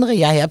kleinkinderen.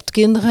 Jij hebt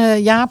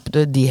kinderen, Jaap.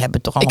 Die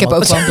hebben toch Ik allemaal...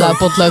 heb ook wel een blauw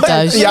potlood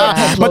thuis. Ja,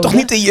 Ja, maar toch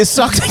niet in je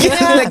zak.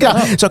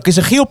 Zal ik eens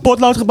een geel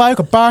potlood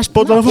gebruiken, een paars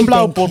potlood of een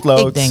blauw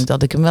potlood? Ik denk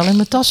dat ik hem wel in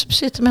mijn tas heb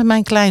zitten met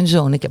mijn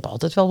kleinzoon. Ik heb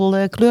altijd wel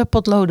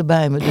kleurpotloden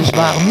bij me. Dus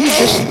waarom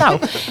niet?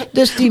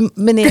 Dus die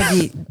meneer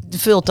die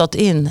vult dat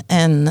in.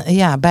 En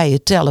ja, bij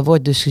het tellen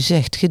wordt dus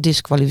gezegd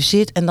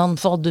gedisqualificeerd. En dan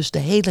valt dus de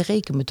hele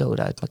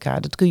rekenmethode uit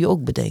elkaar. Dat kun je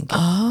ook bedenken.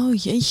 Oh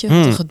jeetje,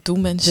 wat een gedoe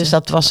mensen. Dus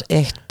dat was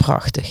echt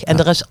prachtig. En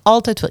er is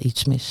altijd wel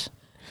iets mis.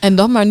 En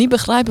dan maar niet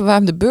begrijpen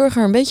waarom de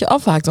burger een beetje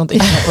afhaakt. Want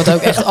ik snap het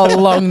ook echt al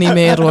lang niet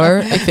meer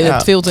hoor. Ik vind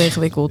het veel te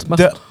ingewikkeld. Maar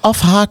de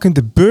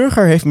afhakende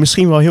burger heeft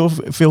misschien wel heel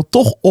veel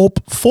toch op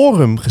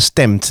Forum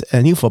gestemd. In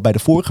ieder geval bij de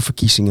vorige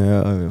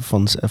verkiezingen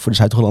voor de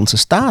Zuid-Hollandse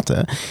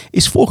Staten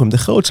is Forum de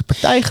grootste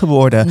partij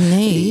geworden.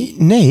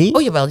 Nee.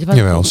 Oh jawel.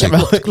 Jawel,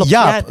 zeker. Klopt.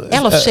 Jaap,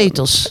 11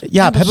 zetels.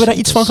 Jaap, hebben we daar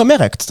iets van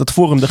gemerkt? Dat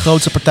Forum de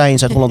grootste partij in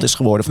Zuid-Holland is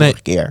geworden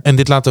vorige keer. En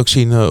dit laat ook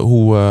zien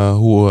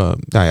hoe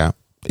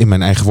in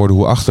mijn eigen woorden,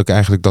 hoe achterlijk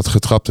eigenlijk dat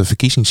getrapte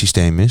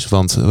verkiezingssysteem is.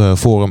 Want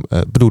Forum,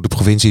 de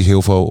provincie is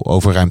heel veel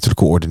over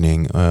ruimtelijke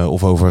ordening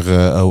of over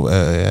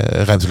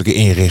ruimtelijke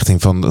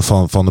inrichting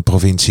van de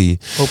provincie.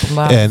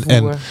 Openbaar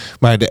vervoer.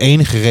 Maar de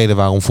enige reden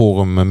waarom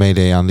Forum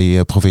meedeed aan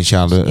die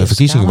provinciale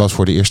verkiezingen was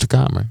voor de Eerste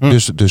Kamer.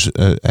 Dus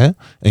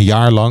een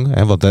jaar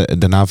lang, want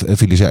daarna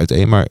vielen ze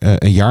uiteen, maar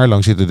een jaar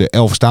lang zitten er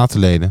 11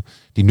 statenleden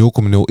die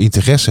 0,0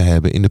 interesse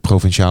hebben in de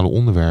provinciale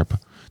onderwerpen.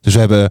 Dus we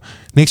hebben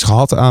niks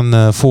gehad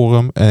aan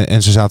Forum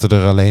en ze zaten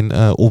er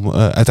alleen om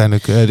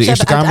uiteindelijk de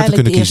Eerste Kamer te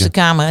kunnen de Eerste kiezen.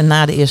 Kamer en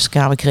na de Eerste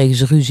Kamer kregen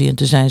ze ruzie en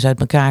toen zijn ze uit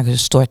elkaar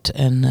gestort.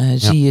 En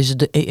zie je ze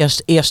de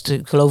eerste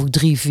geloof ik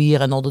 3,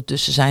 4 en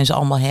ondertussen zijn ze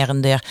allemaal her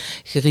en der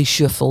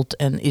gereshuffeld.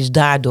 En is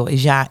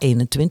jaar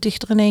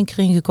 21 er in één keer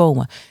in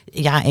gekomen.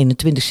 Jaar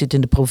 21 zit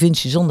in de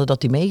provincie zonder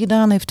dat hij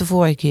meegedaan heeft de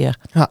vorige keer.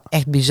 Ja.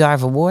 Echt bizar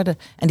voor woorden.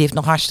 En die heeft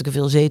nog hartstikke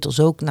veel zetels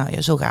ook. Nou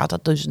ja, zo gaat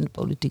dat dus in de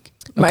politiek.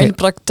 Maar in de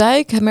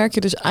praktijk merk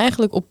je dus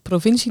eigenlijk op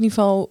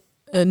provincieniveau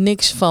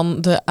niks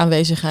van de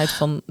aanwezigheid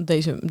van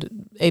deze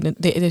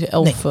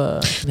 11.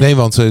 Nee,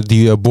 want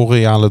die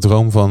boreale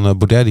droom van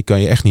Baudet die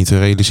kan je echt niet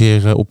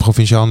realiseren op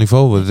provinciaal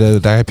niveau.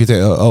 Daar heb je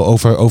het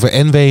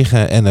over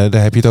N-wegen en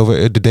daar heb je het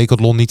over de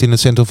Decathlon niet in het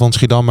centrum van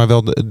Schiedam, maar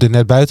wel de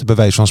net buiten bij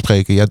wijze van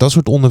spreken. Ja, dat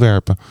soort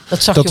onderwerpen.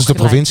 Dat is de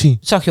provincie.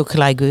 Dat zag je ook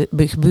gelijk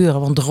gebeuren,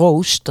 want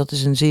Roos, dat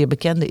is een zeer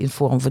bekende in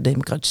Forum voor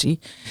Democratie,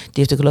 die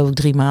heeft er geloof ik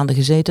 3 maanden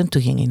gezeten en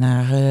toen ging hij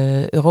naar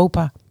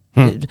Europa.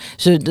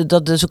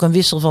 Dat is ook een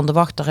wissel van de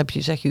wacht. Daar heb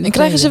je, zeg je. En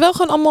krijgen ze wel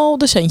gewoon allemaal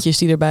de centjes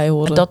die erbij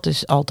horen? En dat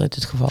is altijd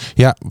het geval.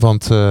 Ja,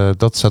 want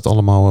dat staat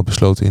allemaal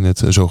besloten in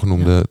het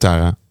zogenoemde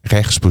TARA.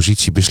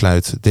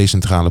 Rechtspositiebesluit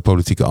decentrale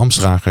politieke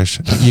ambtsdragers.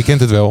 Je kent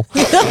het wel.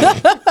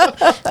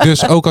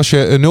 Dus ook als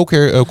je 0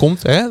 keer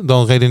komt,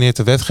 dan redeneert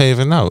de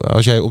wetgever. Nou,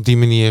 als jij op die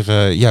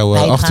manier jouw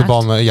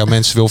achterban, jouw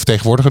mensen wil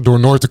vertegenwoordigen door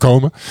Noord te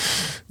komen,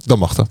 dan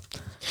mag dat.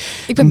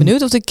 Ik ben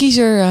benieuwd of de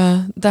kiezer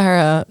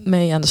daar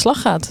mee aan de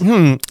slag gaat.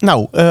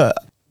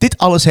 Dit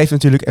alles heeft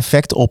natuurlijk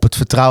effect op het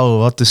vertrouwen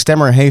wat de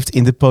stemmer heeft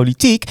in de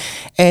politiek.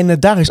 En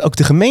daar is ook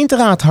de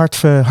gemeenteraad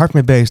hard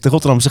mee bezig, de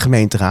Rotterdamse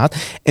gemeenteraad.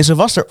 En zo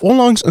was er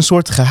onlangs een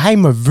soort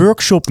geheime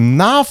workshop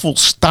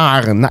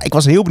navelstaren. Nou, ik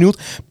was heel benieuwd.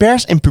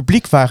 Pers en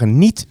publiek waren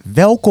niet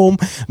welkom.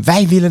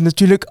 Wij willen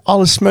natuurlijk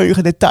alle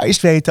smeuïge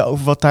details weten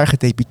over wat daar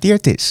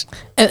gedeputeerd is.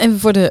 En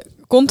voor de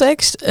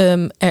context,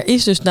 er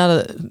is dus na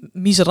de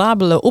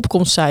miserabele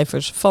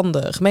opkomstcijfers van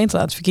de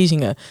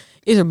gemeenteraadsverkiezingen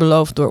is er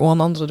beloofd door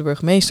onder andere de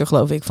burgemeester,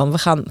 geloof ik, van we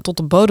gaan tot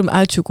de bodem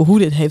uitzoeken hoe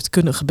dit heeft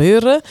kunnen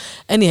gebeuren.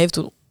 En die heeft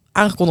toen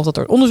aangekondigd dat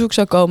er onderzoek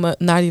zou komen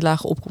naar die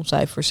lage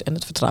opkomstcijfers en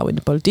het vertrouwen in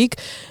de politiek.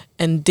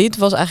 En dit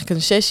was eigenlijk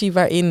een sessie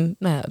waarin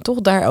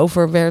toch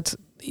daarover werden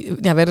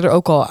er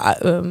ook al...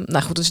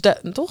 dus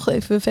toch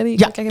even verder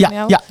kijken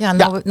naar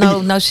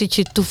jou. Nou zit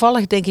je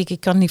toevallig, denk ik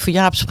kan niet voor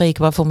Jaap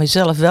spreken, maar voor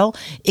mezelf wel.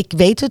 Ik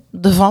weet het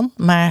ervan,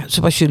 maar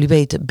zoals jullie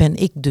weten ben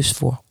ik dus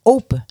voor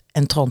open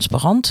en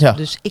transparant. Ja.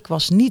 Dus ik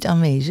was niet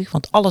aanwezig,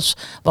 want alles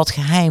wat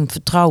geheim,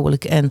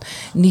 vertrouwelijk en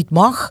niet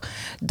mag,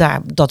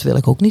 dat wil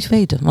ik ook niet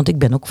weten. Want ik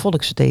ben ook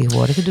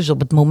volksvertegenwoordiger, dus op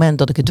het moment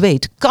dat ik het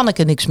weet, kan ik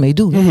er niks mee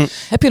doen. Mm-hmm.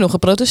 Heb je nog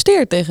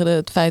geprotesteerd tegen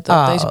het feit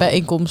dat deze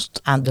bijeenkomst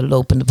aan de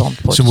lopende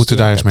band wordt? Ze moeten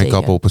daar eens mee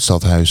kappen op het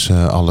stadhuis,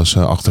 alles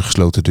achter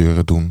gesloten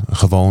deuren doen.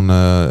 Gewoon,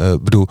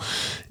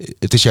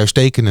 het is juist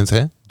tekenend,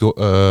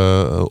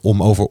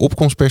 om over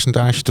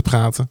opkomstpercentage te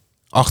praten.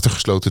 Achter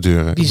gesloten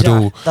deuren. Bizar, ik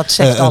bedoel, dat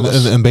zegt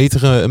alles. Een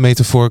betere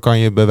metafoor kan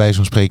je bij wijze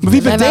van spreken. Maar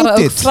wie bedenkt dit? Wij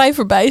waren ook vrij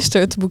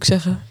verbijsterd, moet ik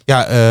zeggen.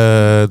 Ja,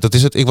 dat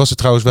is het. Ik was er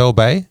trouwens wel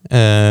bij.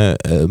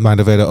 Maar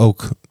er werden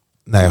ook...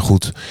 Nou ja,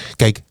 goed.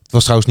 Kijk, het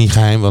was trouwens niet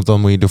geheim, want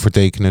dan moet je ervoor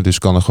tekenen. Dus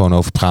ik kan er gewoon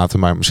over praten.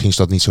 Maar misschien is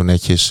dat niet zo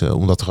netjes,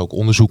 omdat er ook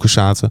onderzoekers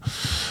zaten.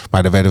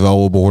 Maar er werden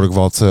wel behoorlijk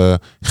wat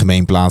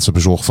gemeenplaatsen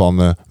bezocht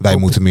van... wij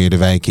moeten meer de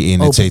wijken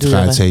in, et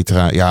cetera, et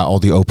cetera. Ja, al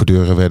die open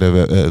deuren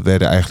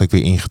werden eigenlijk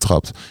weer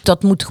ingetrapt.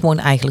 Dat moet gewoon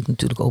eigenlijk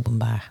natuurlijk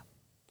openbaar.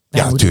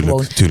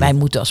 Wij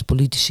moeten als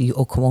politici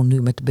ook gewoon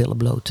nu met de billen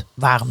bloot.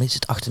 Waarom is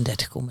het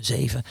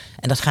 38,7?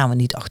 En dat gaan we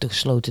niet achter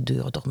gesloten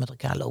deuren toch met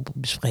elkaar lopen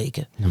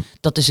bespreken. Ja.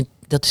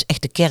 Dat is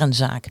echt de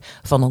kernzaak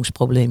van ons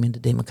probleem in de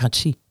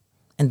democratie.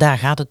 En daar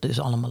gaat het dus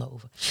allemaal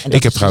over.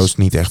 Ik heb trouwens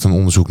niet echt een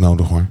onderzoek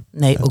nodig hoor.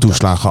 Nee, ook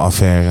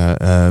toeslagenaffaire,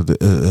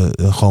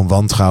 gewoon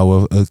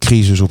wantrouwen,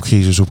 crisis op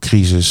crisis op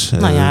crisis.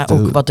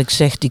 Ook wat ik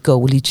zeg, die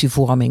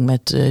coalitievorming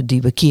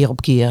die we keer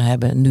op keer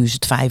hebben. Nu is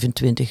het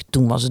 25,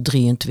 toen was het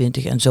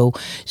 23 en zo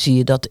zie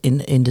je dat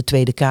in de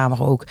Tweede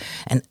Kamer ook.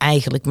 En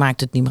eigenlijk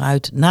maakt het niet meer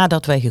uit.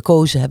 Nadat wij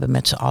gekozen hebben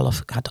met z'n allen,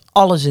 gaat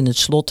alles in het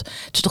slot.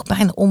 Het is toch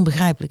bijna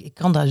onbegrijpelijk. Ik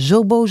kan daar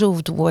zo boos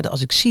over te worden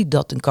als ik zie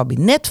dat een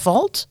kabinet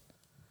valt.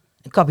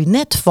 Een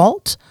kabinet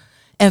valt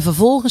en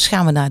vervolgens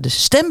gaan we naar de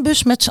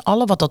stembus met z'n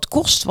allen. Wat dat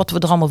kost, wat we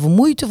er allemaal voor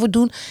moeite voor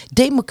doen.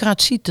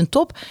 Democratie ten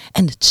top.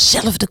 En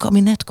hetzelfde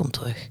kabinet komt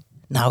terug.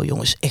 Nou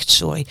jongens, echt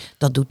sorry.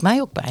 Dat doet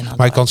mij ook bijna.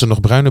 Maar je kan ze nog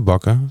bruiner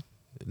bakken.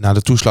 Na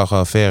de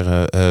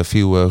toeslagenaffaire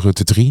viel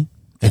Rutte 3.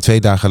 En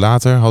 2 dagen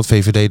later had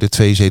VVD er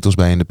 2 zetels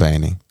bij in de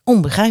peiling.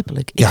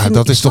 Onbegrijpelijk.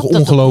 Dat is toch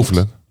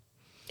ongelooflijk?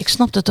 Ik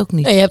snap dat ook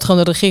niet. Nee, je hebt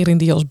gewoon de regering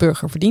die je als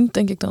burger verdient,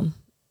 denk ik dan.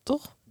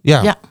 Toch?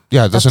 Ja,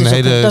 dat is een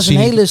hele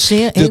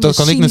dat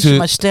kan ik natuurlijk,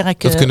 maar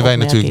sterke dat kunnen wij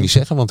opmerking. natuurlijk niet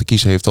zeggen, want de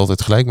kiezer heeft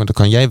altijd gelijk. Maar dat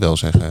kan jij wel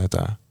zeggen,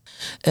 daar.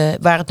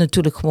 Waar het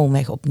natuurlijk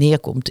gewoonweg op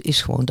neerkomt,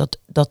 is gewoon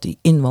dat die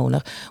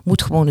inwoner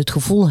moet gewoon het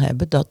gevoel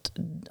hebben dat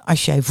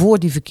als jij voor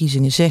die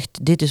verkiezingen zegt,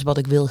 dit is wat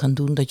ik wil gaan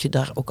doen, dat je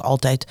daar ook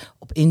altijd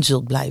op in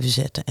zult blijven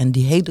zetten. En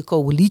die hele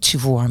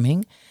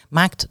coalitievorming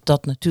maakt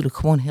dat natuurlijk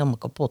gewoon helemaal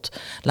kapot.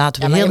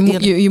 Laten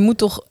we je moet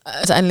toch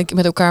uiteindelijk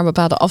met elkaar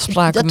bepaalde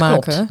afspraken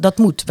maken. Klopt, dat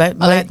moet.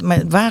 Maar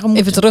waarom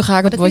even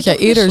terughaken op wat jij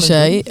eerder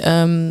zei.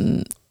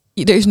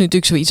 Er is nu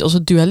natuurlijk zoiets als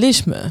het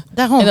dualisme.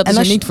 Daarom. En dat is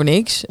er niet voor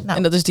niks. Nou.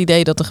 En dat is het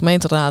idee dat de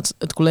gemeenteraad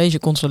het college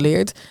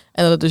controleert.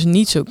 En dat het dus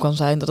niet zo kan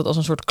zijn dat het als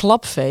een soort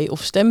klapvee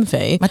of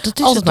stemvee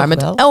altijd maar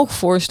met elk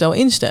voorstel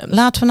instemt.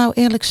 Laten we nou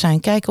eerlijk zijn.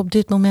 Kijk op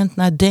dit moment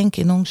naar Denk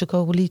in onze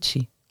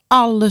coalitie.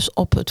 Alles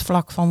op het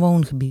vlak van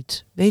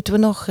woongebied. Weten we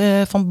nog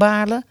van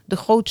Baarle, de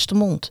grootste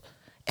mond.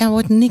 Er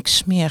wordt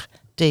niks meer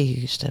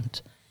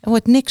tegengestemd. Er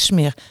wordt niks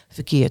meer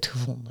verkeerd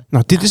gevonden.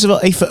 Nou, dit is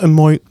wel even een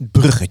mooi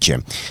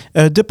bruggetje.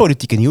 De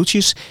politieke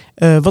nieuwtjes.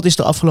 Wat is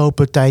de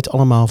afgelopen tijd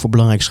allemaal voor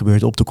belangrijks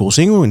gebeurd op de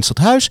Koolsingel in het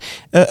stadhuis?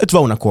 Het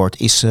woonakkoord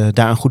is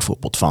daar een goed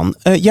voorbeeld van.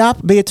 Jaap,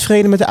 ben je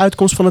tevreden met de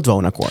uitkomst van het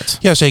woonakkoord?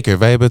 Ja, zeker.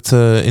 Wij hebben het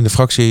in de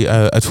fractie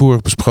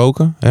uitvoerig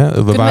besproken.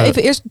 Kunnen we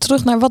even eerst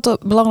terug naar wat de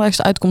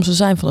belangrijkste uitkomsten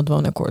zijn van het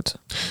woonakkoord?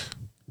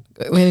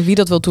 Ik weet niet wie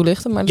dat wil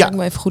toelichten, maar dat lijkt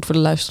me even goed voor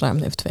de luisteraar om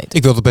even te weten.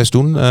 Ik wil het best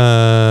doen.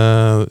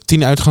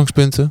 10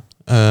 uitgangspunten.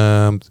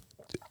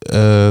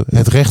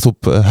 Het recht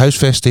op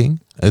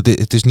huisvesting.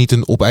 Het is niet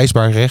een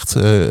opeisbaar recht.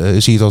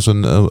 Zie het als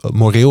een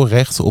moreel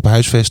recht op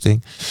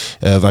huisvesting.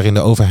 Waarin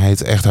de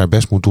overheid echt haar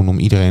best moet doen om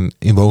iedereen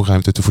in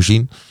woonruimte te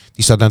voorzien.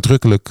 Die staat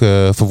nadrukkelijk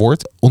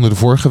verwoord. Onder de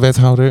vorige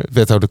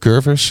wethouder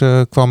Curvers,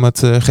 kwam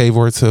het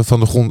G-woord van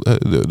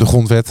de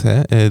grondwet.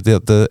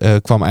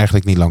 Kwam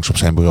eigenlijk niet langs op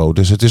zijn bureau.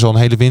 Dus het is al een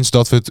hele winst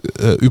dat we het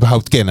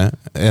überhaupt kennen.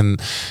 En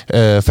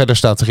verder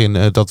staat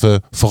erin dat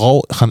we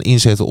vooral gaan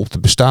inzetten op de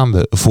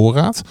bestaande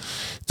voorraad.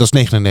 Dat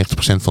is 99%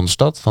 van de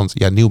stad. Want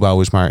ja,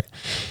 nieuwbouw is maar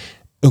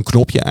een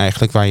knopje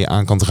eigenlijk waar je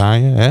aan kan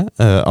draaien.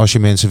 Als je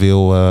mensen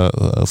wil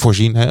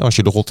voorzien. Als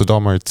je de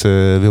Rotterdammert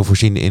wil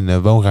voorzien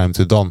in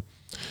woonruimte, dan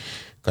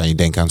kan je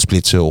denken aan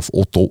splitsen of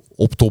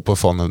optoppen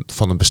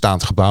van een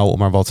bestaand gebouw, om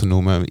maar wat te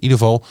noemen. In ieder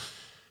geval,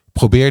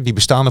 probeer die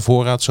bestaande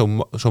voorraad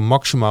zo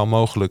maximaal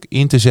mogelijk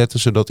in te zetten,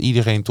 zodat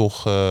iedereen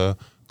toch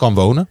kan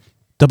wonen.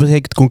 Dat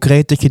betekent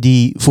concreet dat je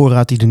die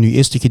voorraad die er nu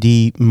is, dat je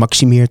die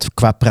maximeert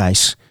qua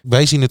prijs.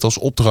 Wij zien het als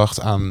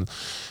opdracht aan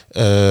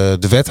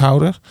de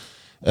wethouder.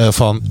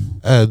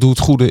 Doe het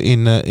goede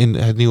in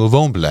het nieuwe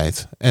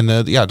woonbeleid. En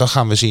dan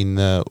gaan we zien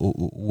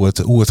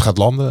hoe het gaat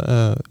landen.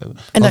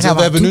 En dan gaan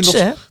we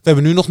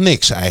hebben nu nog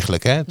niks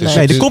eigenlijk. Hè? Dus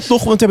er komt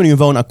nog, want we hebben nu een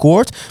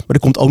woonakkoord. Maar er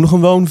komt ook nog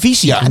een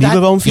woonvisie. Een nieuwe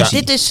woonvisie.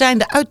 Dit is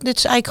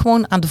eigenlijk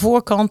gewoon aan de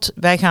voorkant.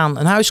 Wij gaan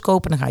een huis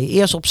kopen. Dan ga je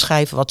eerst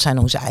opschrijven wat zijn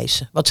onze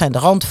eisen. Wat zijn de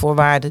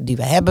randvoorwaarden die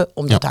we hebben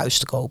om dat huis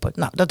te kopen.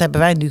 Nou, dat hebben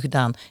wij nu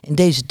gedaan in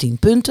deze 10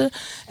 punten.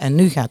 En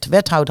nu gaat de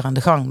wethouder aan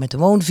de gang met de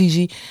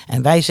woonvisie.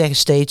 En wij zeggen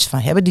steeds van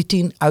hebben die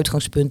 10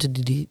 uitgangspunten,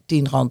 die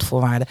 10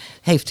 randvoorwaarden,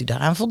 heeft u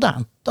daaraan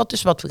voldaan? Dat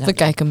is wat we gaan doen.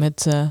 Kijken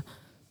met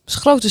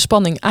grote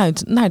spanning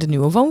uit naar de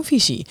nieuwe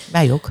woonvisie.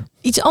 Wij ook.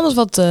 Iets anders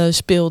wat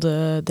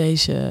speelde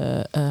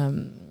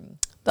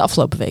de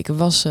afgelopen weken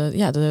was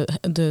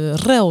de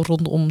rel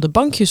rondom de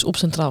bankjes op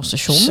Centraal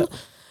Station.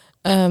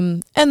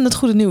 En het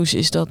goede nieuws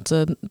is dat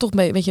toch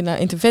een beetje naar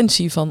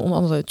interventie van onder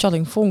andere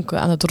Tjalling Vonk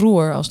aan het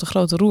roer als de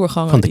grote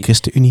roerganger van de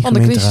ChristenUnie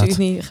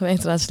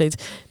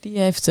gemeenteraadslid. Die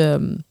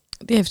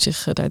heeft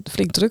zich daar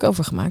flink druk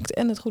over gemaakt.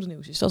 En het goede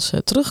nieuws is dat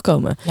ze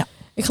terugkomen. Ja.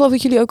 Ik geloof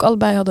dat jullie ook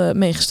allebei hadden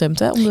meegestemd.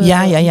 Hè?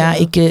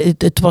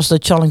 Het was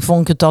dat Tjalling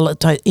Vonk het al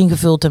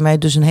ingevuld en wij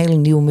dus een hele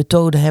nieuwe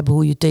methode hebben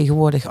hoe je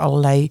tegenwoordig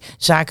allerlei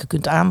zaken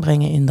kunt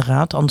aanbrengen in de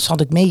raad. Anders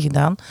had ik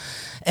meegedaan.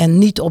 En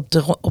niet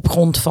op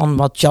grond van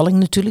wat Tjalling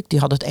natuurlijk. Die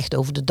had het echt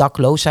over de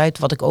dakloosheid.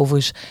 Wat ik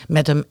overigens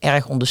met hem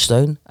erg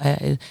ondersteun.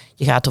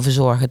 Je gaat ervoor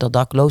zorgen dat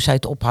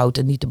dakloosheid ophoudt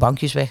en niet de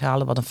bankjes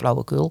weghalen. Wat een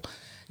flauwekul.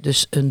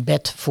 Dus een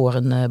bed voor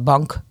een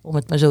bank, om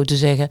het maar zo te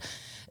zeggen.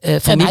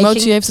 Die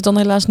motie heeft het dan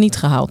helaas niet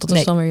gehaald. Dat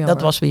is dan weer jammer.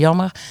 Dat was weer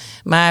jammer.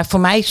 Maar voor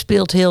mij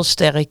speelt heel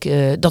sterk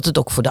dat het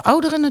ook voor de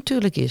ouderen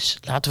natuurlijk is.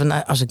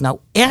 Als ik nou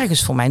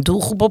ergens voor mijn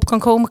doelgroep op kan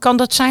komen, kan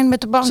dat zijn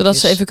met de bankjes.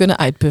 Zodat ze even kunnen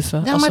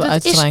uitpuffen als we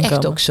uit de trein komen. Dat is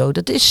echt ook zo.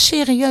 Dat is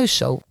serieus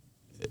zo.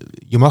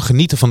 Je mag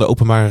genieten van de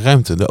openbare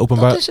ruimte. De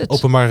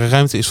openbare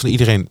ruimte is van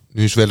iedereen.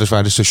 Nu is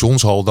weliswaar de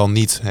stationshal dan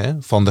niet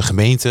van de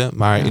gemeente,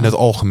 maar in het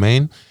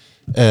algemeen.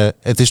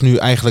 Het is nu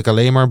eigenlijk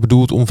alleen maar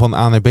bedoeld om van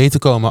A naar B te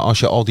komen als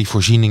je al die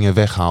voorzieningen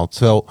weghaalt.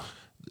 Terwijl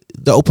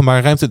de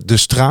openbare ruimte, de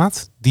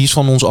straat, die is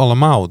van ons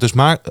allemaal. Dus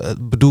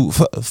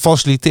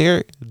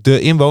faciliteer de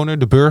inwoner,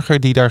 de burger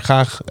die daar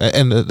graag,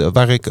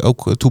 waar ik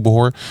ook toe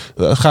behoor,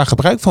 graag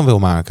gebruik van wil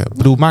maken.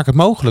 Maak het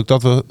mogelijk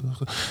dat we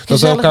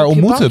elkaar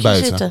ontmoeten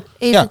buiten. Zitten.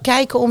 Even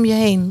kijken om je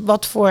heen.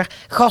 Wat voor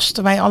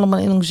gasten wij allemaal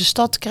in onze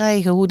stad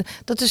krijgen.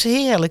 Dat is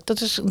heerlijk.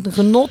 Dat is een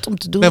genot om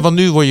te doen. Ja, want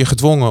nu word je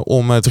gedwongen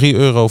om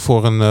 €3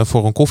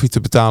 voor een koffie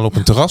te betalen op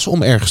een terras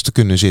om ergens te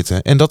kunnen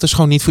zitten. En dat is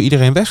gewoon niet voor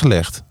iedereen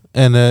weggelegd.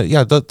 En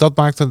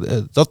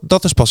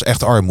dat is pas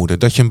echt armoede.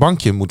 Dat je een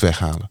bankje moet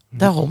weghalen.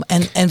 Daarom.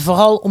 En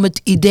vooral om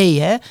het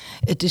idee. Hè.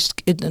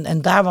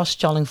 En daar was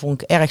Tjalling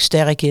Vonk erg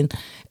sterk in.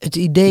 Het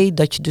idee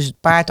dat je dus het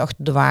paard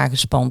achter de wagen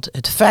spant.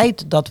 Het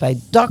feit dat wij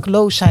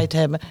dakloosheid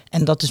hebben.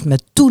 En dat is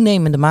met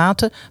toenemende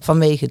mate.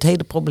 Vanwege het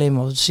hele probleem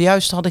wat we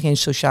zojuist hadden. Geen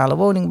sociale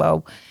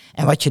woningbouw.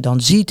 En wat je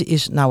dan ziet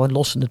is, we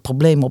lossen het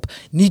probleem op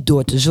niet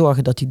door te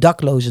zorgen dat die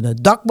dakloze een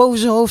dak boven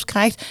zijn hoofd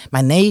krijgt.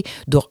 Maar nee,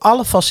 door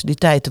alle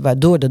faciliteiten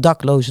waardoor de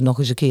dakloze nog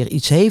eens een keer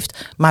iets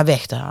heeft, maar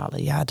weg te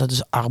halen. Ja, dat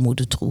is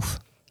armoedetroef.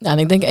 Ja, en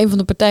ik denk een van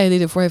de partijen die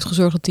ervoor heeft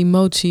gezorgd dat die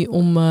motie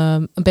om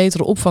een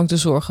betere opvang te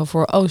zorgen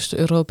voor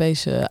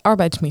Oost-Europese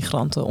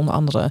arbeidsmigranten, onder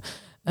andere,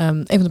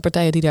 een van de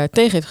partijen die daar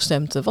tegen heeft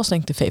gestemd, was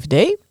denk ik de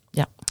VVD.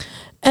 Ja.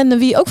 En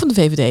wie ook van de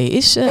VVD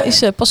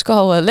is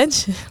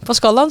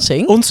Pascal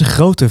Lansing. Onze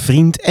grote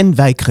vriend en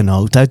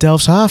wijkgenoot uit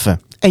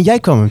Delfshaven. En jij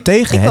kwam hem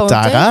tegen,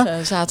 Tara?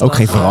 Ook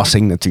geen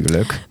verrassing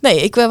natuurlijk.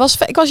 Nee, ik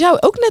was jou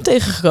ook net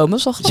tegengekomen. Dat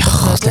is wel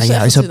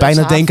grappig. Je zou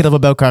bijna denken dat we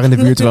bij elkaar in de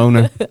buurt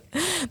wonen.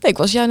 Nee, ik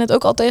was jou net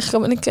ook al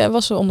tegengekomen. En ik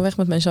was onderweg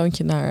met mijn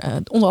zoontje naar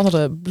onder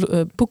andere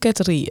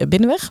boeketterie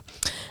Binnenweg.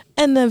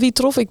 En wie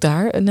trof ik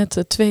daar?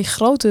 Net 2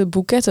 grote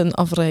boeketten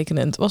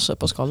afrekenend was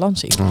Pascal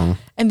Lansing. Oh.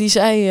 En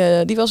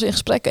die was in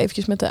gesprek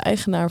eventjes met de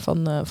eigenaar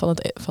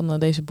van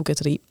deze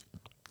boeketterie.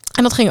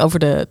 En dat ging over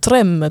de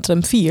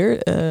tram 4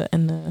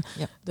 en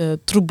de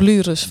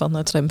troublures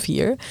van tram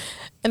 4.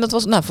 En dat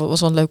was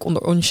wel een leuk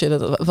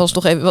onderonsje.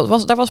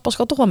 Daar was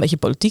Pascal toch wel een beetje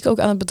politiek ook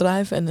aan het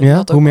bedrijven.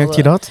 En hoe merk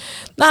je dat?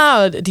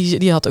 Nou,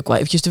 die had ook wel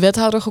eventjes de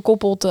wethouder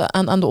gekoppeld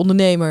aan de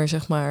ondernemer,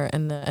 zeg maar.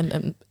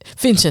 En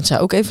Vincent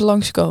zou ook even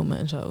langskomen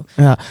en zo.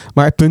 Ja,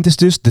 maar het punt is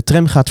dus, de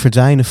tram gaat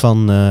verdwijnen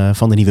van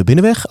de Nieuwe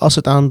Binnenweg als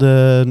het aan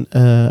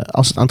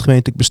het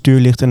gemeentelijk bestuur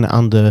ligt en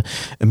aan de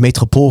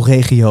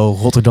metropoolregio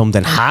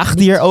Rotterdam-Den Haag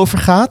die erover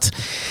gaat.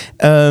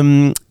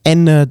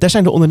 En daar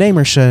zijn de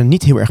ondernemers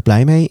niet heel erg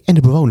blij mee en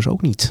de bewoners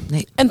ook niet.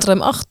 Nee. En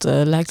tram 8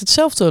 lijkt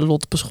hetzelfde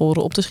lot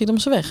beschoren op de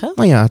Schiedamseweg, hè?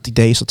 Nou ja, het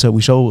idee is dat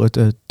sowieso het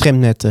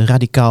tramnet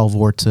radicaal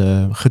wordt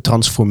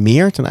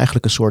getransformeerd en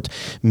eigenlijk een soort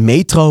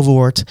metro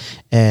wordt.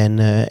 En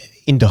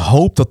in de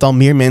hoop dat dan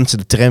meer mensen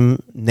de tram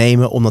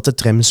nemen omdat de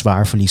tram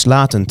zwaar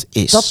verlieslatend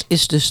is. Dat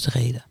is dus de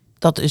reden.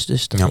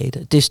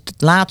 Het is het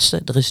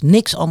laatste, er is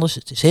niks anders.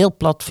 Het is heel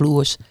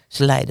platvloers.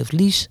 Ze lijden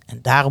verlies en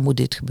daarom moet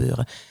dit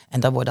gebeuren. En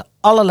daar worden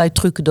allerlei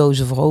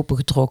trucendozen voor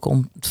opengetrokken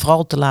om het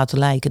vooral te laten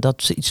lijken dat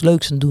ze iets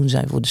leuks aan het doen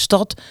zijn voor de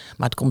stad.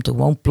 Maar het komt er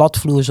gewoon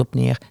platvloers op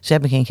neer. Ze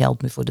hebben geen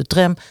geld meer voor de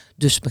tram,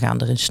 dus we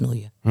gaan erin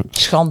snoeien.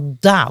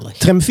 Schandalig.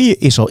 Tram 4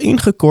 is al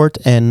ingekort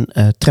en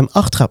tram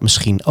 8 gaat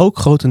misschien ook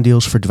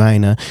grotendeels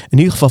verdwijnen. In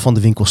ieder geval van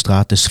de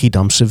winkelstraat de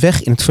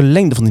Schiedamseweg in het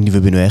verlengde van de Nieuwe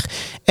Binnenweg.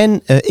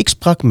 En ik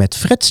sprak met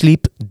Fred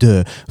Sliep,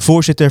 de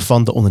voorzitter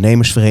van de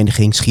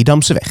ondernemersvereniging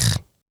Schiedamseweg.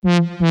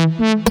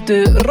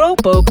 De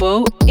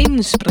Ropopo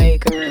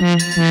inspreker.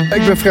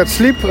 Ik ben Fred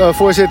Sliep,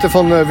 voorzitter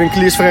van de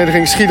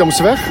winkeliersvereniging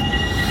Schiedamseweg.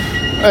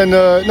 En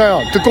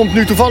er komt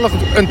nu toevallig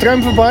een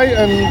tram voorbij.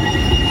 En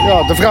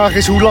de vraag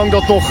is hoe lang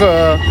dat nog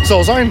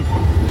zal zijn.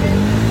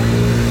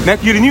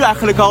 Merken jullie nu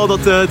eigenlijk al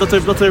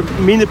dat er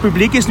minder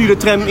publiek is nu de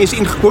tram is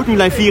ingekort, nu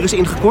lijn 4 is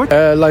ingekort?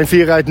 Lijn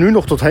 4 rijdt nu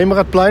nog tot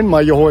Heemraadplein,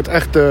 maar je hoort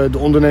echt de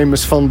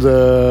ondernemers van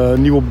de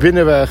Nieuwe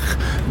Binnenweg,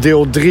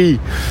 deel 3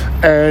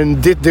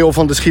 en dit deel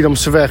van de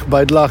Schiedamseweg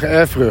bij de Lage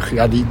Erfbrug.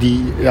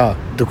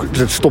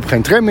 Er stopt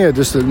geen tram meer,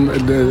 dus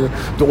de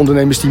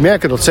ondernemers die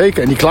merken dat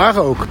zeker en die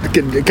klagen ook.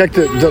 Kijk,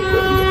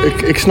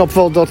 ik snap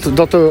wel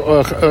dat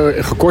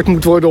er gekort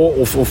moet worden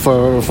of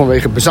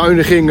vanwege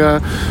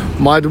bezuinigingen,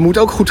 maar er moet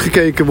ook goed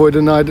gekeken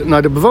worden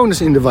naar de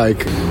bewoners in de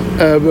wijk.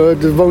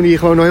 Er wonen hier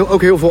gewoon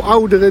ook heel veel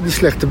ouderen die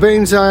slecht te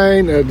been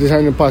zijn. Er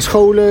zijn een paar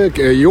scholen,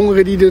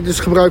 jongeren die er dus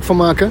gebruik van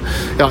maken.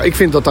 Ja, ik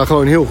vind dat daar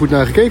gewoon heel goed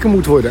naar gekeken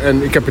moet worden.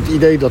 En ik heb het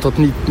idee dat dat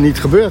niet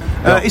gebeurt.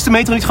 Is de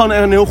metro niet gewoon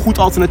een heel goed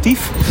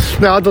alternatief?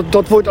 Nou,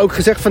 dat wordt ook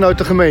gezegd vanuit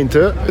de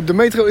gemeente. De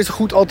metro is een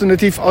goed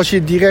alternatief als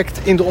je direct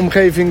in de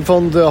omgeving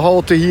van de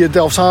halte hier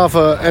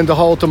Delfshaven en de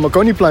halte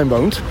Marconiplein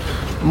woont.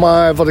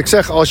 Maar wat ik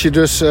zeg, als je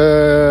dus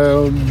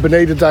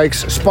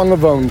benedendijks Spangen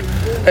woont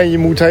en je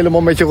moet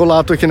helemaal met je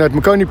rollatortje naar het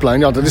Marconiplein,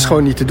 dat is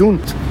gewoon niet te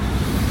doen.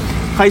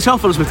 Ga je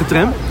zelf wel eens met de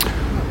tram?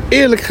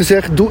 Eerlijk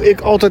gezegd doe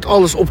ik altijd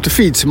alles op de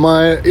fiets.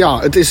 Maar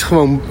het is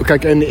gewoon...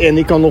 Kijk, en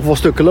ik kan nog wel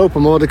stukken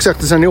lopen. Maar wat ik zeg,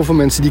 er zijn heel veel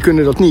mensen die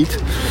kunnen dat niet.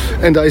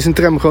 En daar is een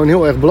tram gewoon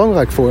heel erg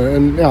belangrijk voor.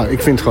 En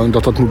ik vind gewoon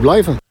dat dat moet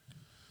blijven.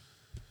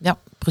 Ja,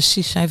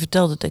 Precies, hij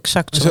vertelt het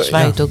exact zoals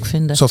wij het ook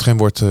vinden. Er zat geen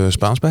woord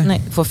Spaans bij?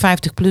 Nee, voor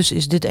 50PLUS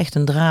is dit echt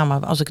een drama.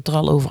 Als ik het er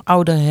al over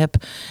ouderen heb,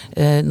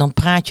 dan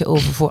praat je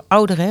over voor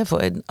ouderen.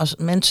 Als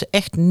mensen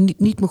echt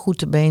niet meer goed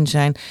te been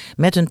zijn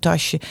met een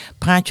tasje,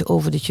 praat je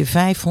over dat je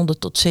 500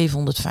 tot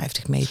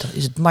 750 meter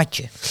is het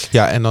matje.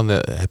 Ja, en dan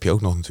heb je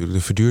ook nog natuurlijk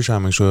de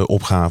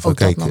verduurzamingsopgave. Ook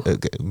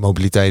Kijk,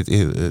 mobiliteit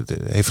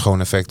heeft gewoon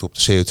effect op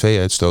de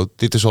CO2-uitstoot.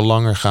 Dit is al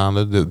langer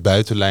gaande. De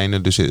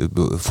buitenlijnen, dus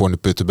voor de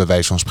putten bij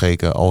wijze van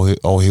spreken,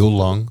 al heel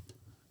lang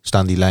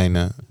staan die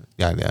lijnen.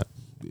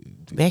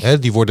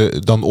 Die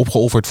worden dan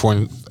opgeofferd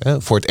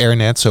voor het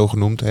AirNet,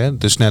 zogenoemd.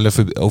 De snelle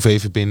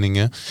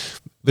OV-verbindingen.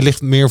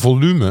 Wellicht meer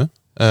volume.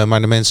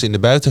 Maar de mensen in de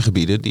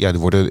buitengebieden, die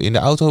worden in de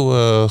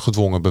auto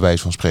gedwongen, bij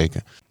wijze van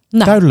spreken.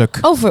 Nou, Duidelijk.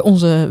 Over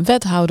onze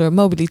wethouder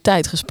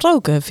mobiliteit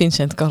gesproken,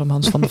 Vincent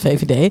Karremans van de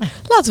VVD.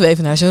 Laten we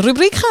even naar zijn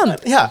rubriek gaan.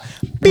 Ja,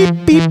 piep,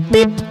 piep,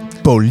 piep.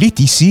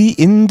 Politici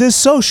in de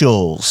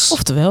socials.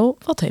 Oftewel,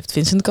 wat heeft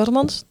Vincent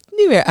Karremans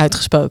nu weer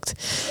uitgespookt?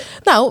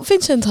 Nou,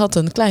 Vincent had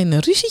een klein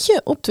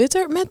ruzietje op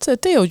Twitter met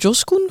Theo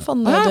Joskoen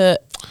van de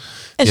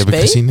SP. Die heb ik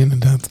gezien,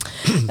 inderdaad.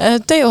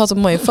 Theo had een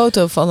mooie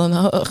foto van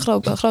een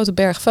grote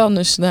berg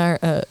vuilnis naar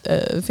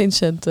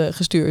Vincent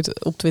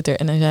gestuurd op Twitter.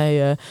 En hij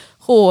zei,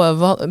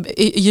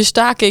 je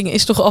staking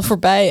is toch al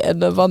voorbij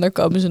en wanneer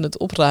komen ze het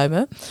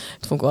opruimen?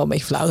 Dat vond ik wel een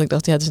beetje flauw. Ik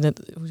dacht, het is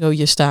net hoezo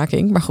je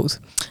staking, maar goed.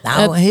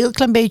 Nou, een heel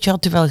klein beetje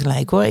had hij wel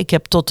gelijk hoor. Ik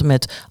heb tot en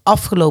met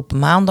afgelopen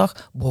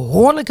maandag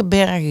behoorlijke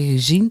bergen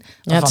gezien.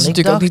 Ja, het is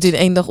natuurlijk ook niet in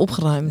 1 dag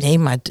opgeruimd. Nee,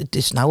 maar het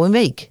is nou een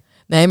week.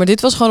 Nee, maar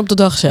dit was gewoon op de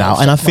dag zelf.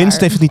 Nou, en aan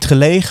Vincent heeft het niet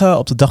gelegen.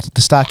 Op de dag dat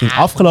de staking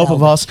afgelopen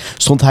was,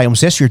 stond hij om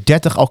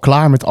 6:30 al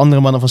klaar met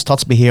andere mannen van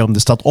Stadsbeheer om de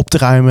stad op te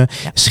ruimen.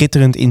 Ja.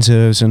 Schitterend in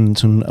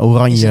zijn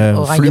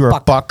oranje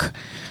fluorpak.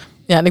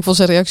 Ja, en ik vond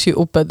zijn reactie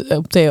op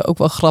Theo ook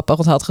wel grappig.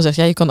 Want hij had gezegd,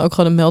 je kan ook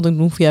gewoon een melding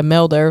doen via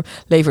Melder.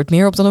 Levert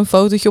meer op dan een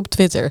fotootje op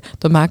Twitter.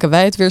 Dan maken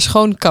wij het weer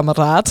schoon,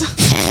 kameraad.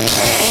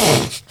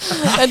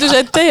 En toen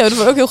zei Theo, dat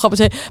was ook heel grappig,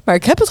 zei, maar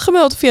ik heb het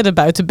gemeld via de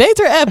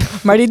Buitenbeter-app.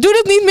 Maar die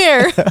doet het niet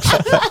meer.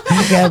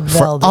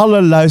 Voor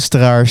alle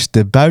luisteraars,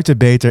 de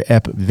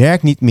Buitenbeter-app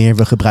werkt niet meer.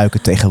 We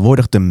gebruiken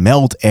tegenwoordig de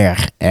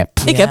Melderg-app.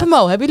 Ik heb hem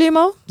al. Hebben jullie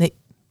hem al? Nee, ik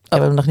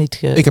heb hem nog niet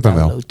gedownload. Ik heb hem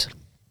wel.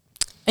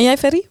 En jij,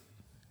 Ferry?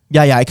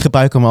 Ja, ik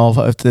gebruik hem al.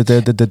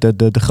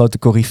 De grote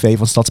corrivee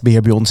van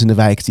Stadsbeheer bij ons in de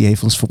wijk, die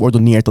heeft ons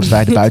verordoneerd dat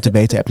wij de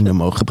Buitenbeter-app niet meer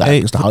mogen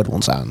gebruiken. Dus daar houden we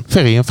ons aan.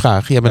 Ferry, een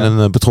vraag. Jij bent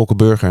een betrokken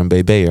burger, een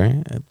BB'er.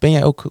 Ben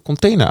jij ook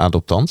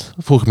containeradoptant?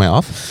 Vroeg ik mij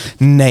af.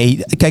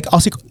 Nee, kijk,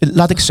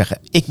 laat ik zeggen,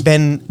 ik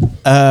ben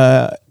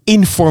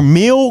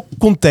informeel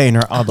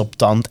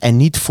containeradoptant en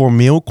niet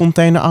formeel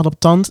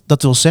containeradoptant.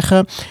 Dat wil zeggen,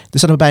 er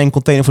staat bij een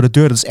container voor de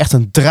deur. Dat is echt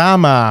een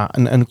drama.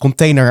 Een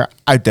container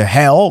uit de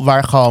hel,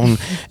 waar gewoon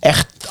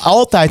echt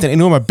altijd een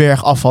enorme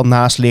berg afval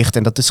naast ligt.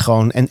 En dat is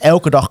gewoon, en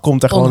elke dag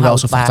komt er gewoon wel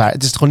zo van.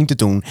 Het is gewoon niet te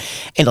doen.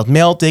 En dat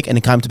meld ik en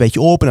ik ruim het een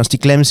beetje op. En als die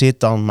klem zit,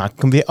 dan maak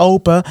ik hem weer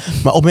open. Maar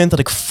op het moment dat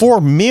ik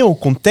formeel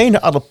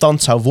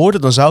containeradoptant zou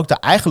worden, dan zou ik daar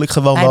eigenlijk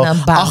gewoon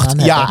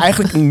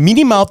eigenlijk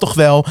minimaal toch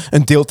wel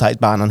een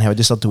deeltijdbaan aan hebben.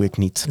 Dus dat doe ik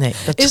niet. Nee,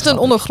 is het een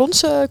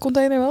ondergrondse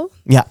container wel?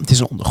 Ja, het is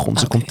een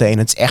ondergrondse container.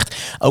 Het is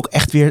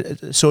echt weer,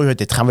 sorry,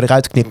 dit gaan we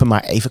eruit knippen,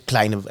 maar even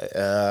kleine,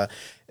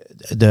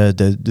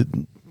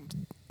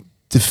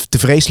 de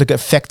vreselijke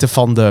effecten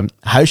van de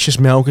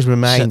huisjesmelkers bij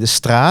mij in de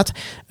straat.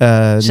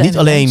 Niet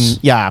alleen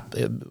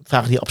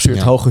vragen die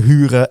absurd hoge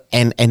huren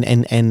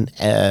en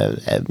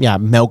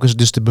melken ze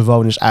dus de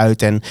bewoners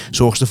uit en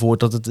zorgen ze ervoor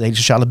dat de hele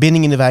sociale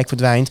binding in de wijk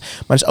verdwijnt.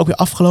 Maar dus ook weer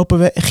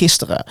afgelopen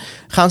gisteren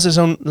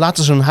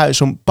laten ze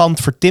zo'n pand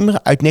vertimmeren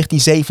uit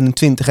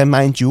 1927 en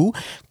mind you,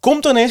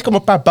 komt er ineens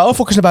een paar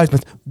bouwvakkers naar buiten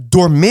met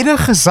doormidden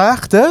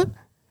gezaagde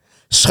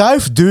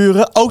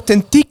schuifdeuren,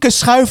 authentieke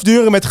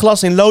schuifdeuren met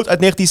glas in lood uit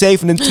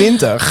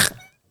 1927.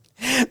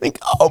 Ik denk,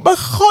 oh mijn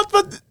god,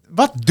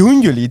 wat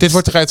doen jullie? Dit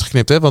wordt eruit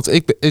geknipt, hè? Want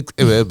ik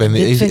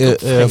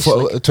ben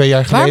voor 2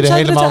 jaar geleden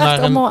helemaal naar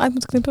allemaal uit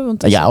moeten knippen?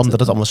 Want omdat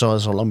het allemaal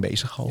zo lang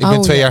bezig is. Ik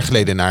ben 2 jaar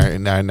geleden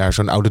naar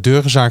zo'n oude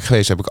deurenzaak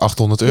geweest. Heb ik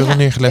 €800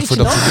 neergelegd voor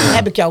dat.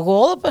 Heb ik jou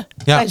geholpen?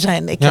 Ja.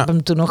 Ik heb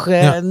hem toen nog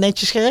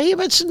netjes gereden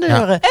met zijn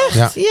deuren.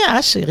 Ja. Echt?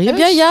 Ja, serieus. Heb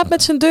jij Jaap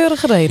met zijn deuren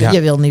gereden? Ja.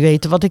 Je wil niet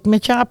weten wat ik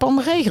met Jaap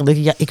allemaal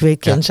regelde. Ja, ik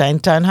ken zijn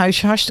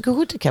tuinhuisje hartstikke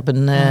goed. Ik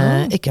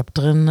heb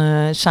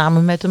er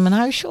samen met hem een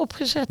huisje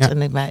opgezet. Ja.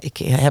 En ik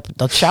heb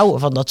dat sjouwen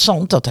van dat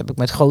zand, dat heb ik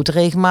met grote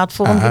regelmaat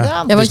voor hem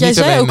gedaan. Ja, want dus jij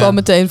zei ook al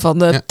meteen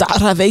van,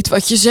 Tara weet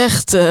wat je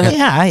zegt.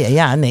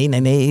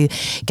 Nee.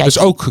 Kijk, dus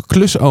ook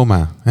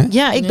klusoma. Hè?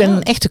 Ja, ik ben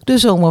een echte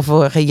klusoma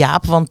voor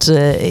Jaap. Want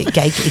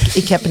kijk,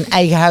 ik heb een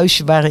eigen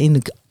huisje waarin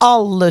ik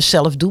alles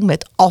zelf doe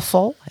met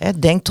afval. Hè,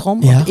 denk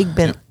erom. Want ik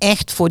ben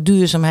echt voor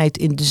duurzaamheid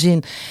in de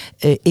zin.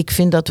 Ik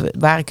vind dat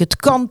waar ik het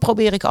kan,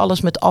 probeer ik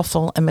alles met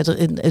afval en met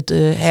het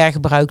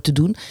hergebruik te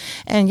doen.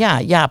 En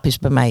Jaap is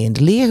bij mij in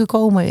de leer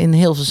gekomen in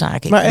heel veel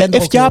zaken. Maar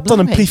heeft Jaap dan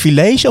een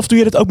privilege of doe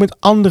je dat ook met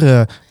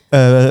andere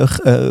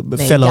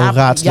fellow Jaap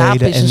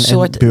raadsleden is een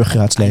soort, en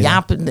burgerraadsleden.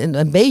 Jaap,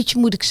 een beetje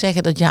moet ik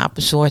zeggen dat Jaap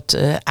een soort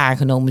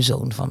aangenomen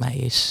zoon van mij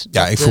is.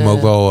 Ja, ik voel me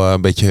ook wel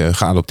een beetje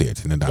geadopteerd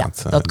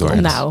inderdaad. Ja, dat door klopt.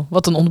 hem. Nou,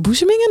 wat een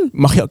onderboezemingen.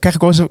 Mag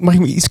ik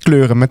me iets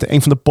kleuren met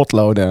een van de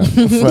potloden?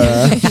 Of,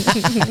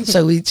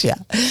 Zoiets, ja.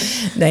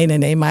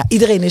 Nee. Maar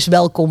iedereen is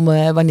welkom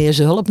wanneer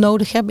ze hulp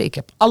nodig hebben. Ik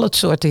heb al het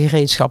soorten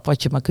gereedschap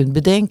wat je maar kunt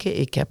bedenken.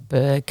 Ik heb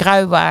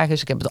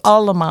kruiwagens, ik heb het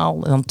allemaal.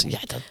 Want, ja,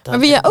 Maar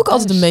wie jij ook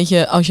altijd een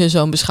beetje, als je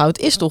zo'n beschouwt,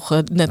 is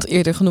toch net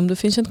eerder genoemde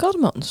Vincent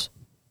Karremans.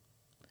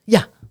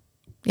 Ja.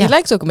 Die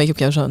lijkt ook een beetje op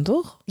jouw zoon,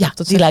 toch? Ja, Dat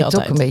die zeg je lijkt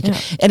ook altijd. een beetje.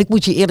 Ja. En ik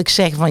moet je eerlijk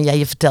zeggen, van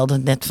je vertelde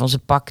het net van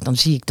zijn pak. Dan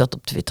zie ik dat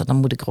op Twitter. Dan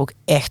moet ik er ook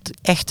echt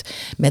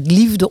met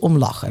liefde om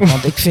lachen.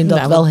 Want ik vind dat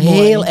Nou, wel wat mooi.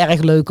 heel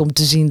erg leuk om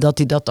te zien dat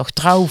hij dat toch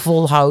trouw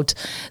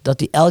volhoudt. Dat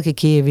hij elke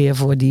keer weer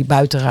voor die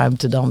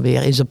buitenruimte dan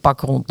weer in zijn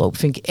pak rondloopt.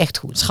 Vind ik echt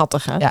goed.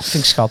 Schattig, hè? Ja,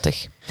 vind ik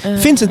schattig.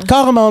 Vincent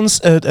Karremans,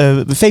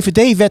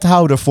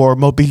 VVD-wethouder voor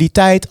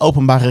mobiliteit,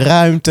 openbare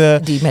ruimte.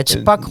 Die met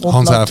zijn pak rondloopt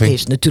handhaving.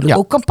 is natuurlijk Ja.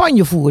 ook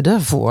campagne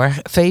voerde voor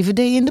VVD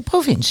in de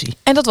provincie.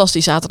 En dat was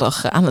die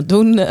zaterdag aan het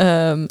doen.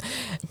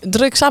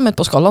 Druk samen met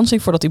Pascal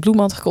Lansing voordat hij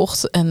bloemen had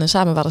gekocht. En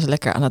samen waren ze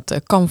lekker aan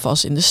het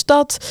canvas in de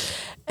stad.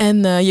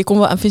 En je kon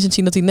wel aan Vincent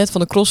zien dat hij net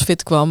van de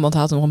CrossFit kwam. Want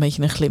hij had nog een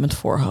beetje een glimmend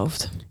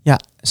voorhoofd. Ja,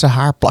 zijn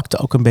haar plakte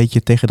ook een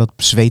beetje tegen dat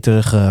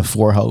zweterige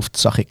voorhoofd,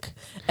 zag ik.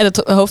 En het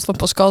hoofd van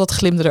Pascal, dat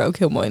glimde er ook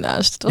heel mooi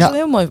naast. Het was Ja. een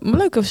heel mooi,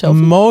 leuke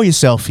selfie. Mooie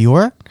selfie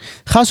hoor.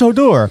 Ga zo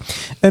door.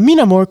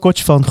 Mina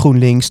Moorkotsch van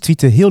GroenLinks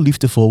tweette heel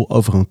liefdevol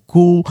over een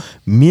cool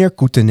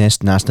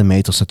meerkoetennest naast een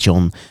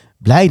metrostation.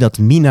 Blij dat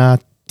Mina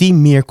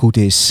team meerkoet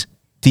is.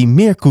 Team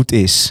meerkoet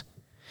is.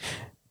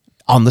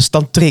 Anders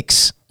dan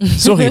Trix.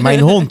 Sorry, mijn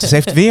hond. Ze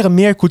heeft weer een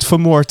meerkoet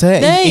vermoord hè?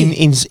 Nee.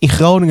 In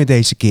Groningen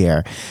deze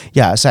keer.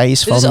 Ja, zij is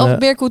Dit van... is al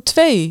Meerkoet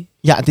 2.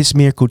 Ja, het is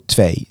meerkoet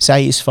 2.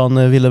 Zij is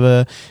van, willen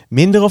we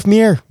minder of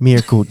meer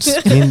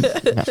meerkoet?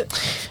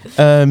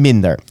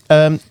 Minder.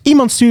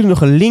 Iemand stuurde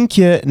nog een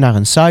linkje naar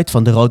een site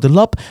van de Rode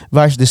Lab,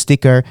 waar ze de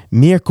sticker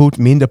meerkoet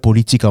minder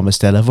politie kan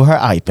bestellen voor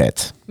haar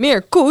iPad.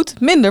 Meer koet,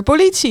 minder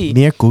politie.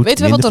 Meerkoet,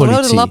 Weten we wat de minder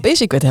Rode politie. Lab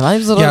is? Ik weet helemaal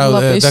niet wat de Rode Ja,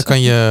 Lab is. daar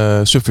kan je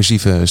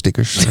subversieve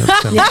stickers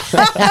bestellen.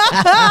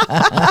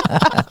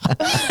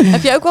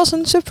 Heb jij ook wel eens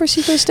een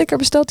subversieve sticker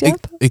besteld,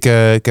 Jaap?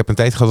 Ik heb een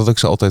tijd gehad dat ik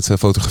ze altijd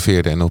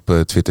fotografeerde en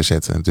op Twitter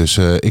zette. Dus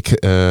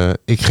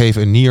ik geef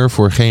een nier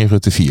voor geen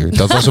Rutte 4.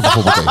 Dat was er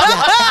bijvoorbeeld een.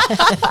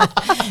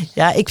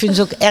 Ja, ik vind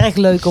het ook erg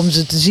leuk om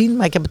ze te zien.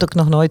 Maar ik heb het ook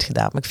nog nooit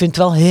gedaan. Maar ik vind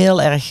het wel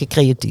heel erg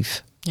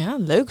creatief. Ja,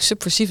 leuk.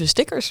 Subversieve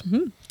stickers.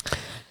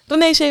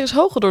 René Segers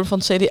Hogendoorn van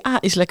het CDA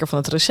is lekker van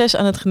het reces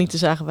aan het genieten.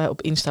 Zagen wij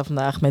op Insta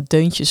vandaag met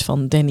deuntjes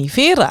van Danny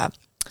Vera.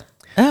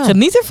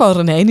 Geniet ervan,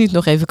 René, nu het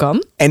nog even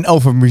kan. En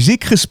over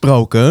muziek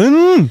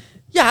gesproken.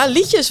 Ja,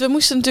 liedjes. We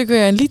moesten natuurlijk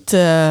weer een lied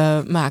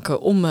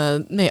maken om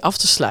mee af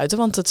te sluiten.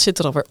 Want het zit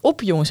er alweer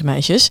op, jongens en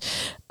meisjes.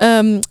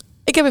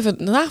 Ik heb even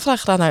een navraag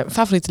gedaan naar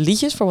favoriete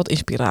liedjes voor wat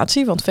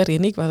inspiratie. Want Ferry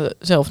en ik waren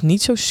zelf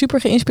niet zo super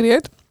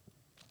geïnspireerd.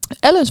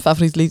 Ellen's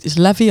favoriete lied is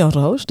La Vie en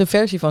Rose, de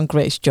versie van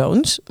Grace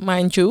Jones,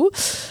 mind you.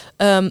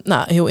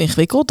 Nou, heel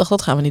ingewikkeld. Dacht,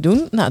 dat gaan we niet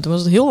doen. Nou, toen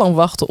was het heel lang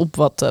wachten op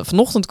wat.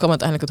 Vanochtend kwam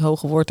uiteindelijk het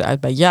hoge woord eruit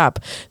bij Jaap.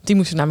 Die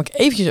moest er namelijk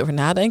eventjes over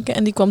nadenken.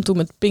 En die kwam toen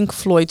met Pink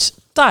Floyd's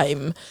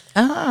Time.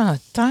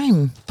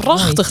 Time.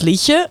 Prachtig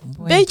liedje.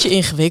 Mooi. Beetje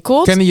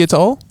ingewikkeld. Ken je het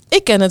al?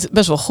 Ik ken het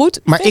best wel goed.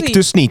 Maar Ferry ik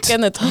dus niet.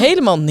 ken het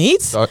helemaal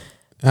niet.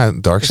 Ja,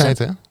 Dark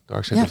Side, hè?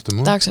 Dark Side Ja, of the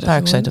Moon. Dark Side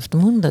Dark Side of the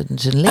Moon. Dat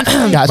is een licht.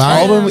 Ja, het Maar,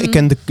 album, ik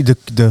ken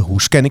de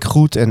hoes ken ik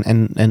goed.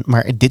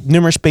 Maar dit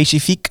nummer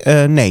specifiek,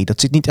 nee,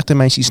 dat zit niet echt in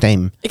mijn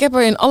systeem. Ik heb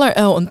er in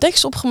allerijl een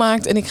tekst op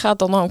gemaakt. En ik ga het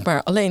dan ook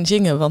maar alleen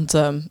zingen. Want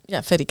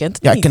ja, Ferry kent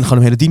het Ja, niet. ik ken gewoon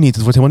de melodie niet.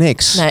 Het wordt helemaal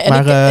niks. Nee,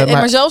 en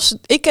maar zelfs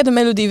ik ken de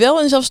melodie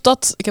wel en zelfs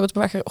dat, ik heb het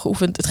een paar keer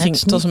geoefend,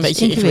 het was een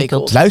beetje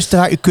ingewikkeld.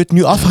 Luisteraar, u kunt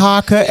nu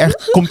afhaken.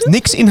 Er komt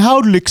niks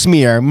inhoudelijks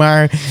meer.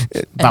 Maar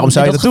waarom in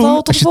zou je dat dat geval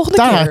doen? tot de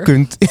volgende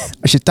keer.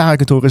 Als je Tara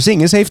kunt horen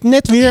zingen. Ze heeft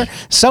net weer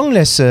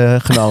zangles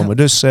genomen.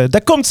 Dus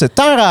daar komt ze,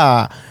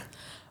 Tara.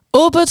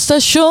 Op het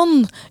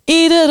station,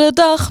 iedere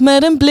dag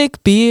met een blik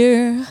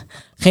bier.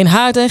 Geen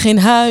haard en geen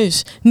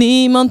huis,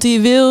 niemand die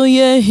wil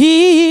je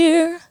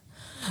hier.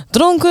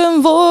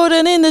 Dronken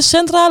worden in de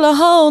centrale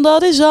hal,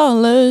 dat is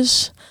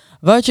alles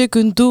wat je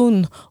kunt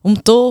doen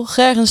om toch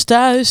ergens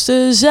thuis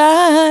te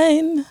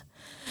zijn.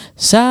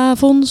 'S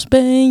Avonds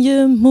ben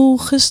je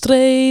moe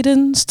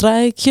gestreden,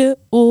 strijk je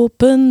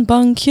op een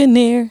bankje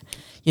neer.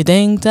 Je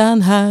denkt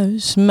aan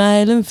huis,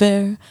 mijlen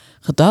ver,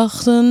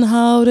 gedachten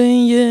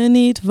houden je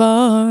niet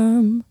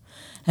warm.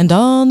 En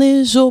dan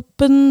is op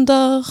een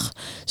dag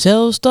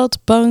zelfs dat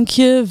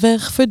bankje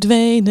weg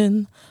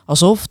verdwenen.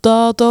 Alsof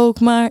dat ook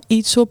maar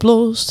iets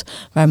oplost.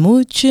 Waar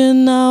moet je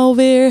nou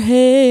weer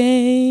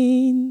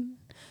heen?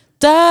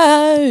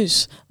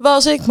 Thuis,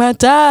 was ik maar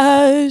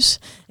thuis.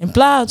 In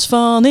plaats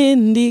van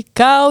in die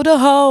koude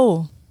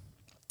hal.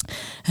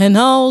 En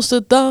als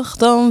de dag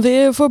dan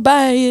weer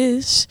voorbij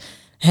is,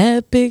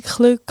 heb ik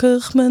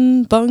gelukkig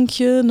mijn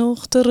bankje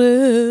nog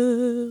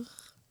terug.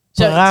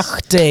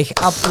 Prachtig,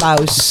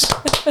 applaus.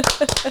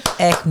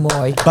 Echt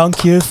mooi.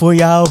 Bankje voor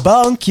jou,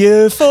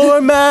 bankje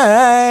voor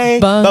mij.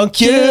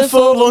 Bankje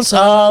voor ons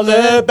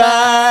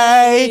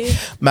allebei.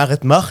 Maar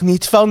het mag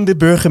niet van de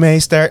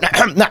burgemeester.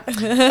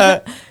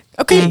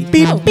 Oké,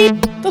 piep, piep.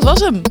 Dat was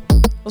hem.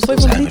 Wat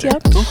vond je van het liedje?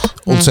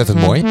 Ontzettend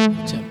mooi.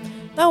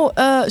 Nou,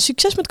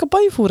 succes met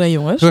campagne voeren,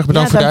 jongens. Heel erg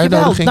bedankt voor de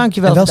uitnodiging.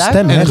 Dankjewel En wel voor de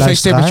stemmen, En hè,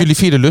 gefeliciteerd met jullie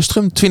 4e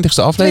lustrum,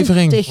 20e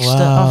aflevering. 20e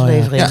Wauw,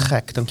 aflevering. Ja,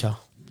 gek, dankjewel.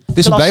 Dit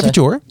is een Klasse.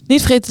 blijvertje hoor. Niet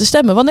vergeten te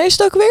stemmen. Wanneer is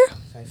het ook weer?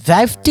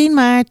 15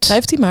 maart.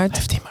 15 maart.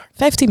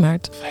 15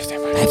 maart.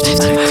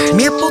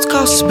 Meer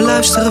podcasts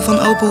beluisteren van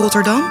Open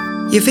Rotterdam?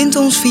 Je vindt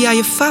ons via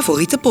je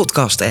favoriete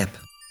podcast-app.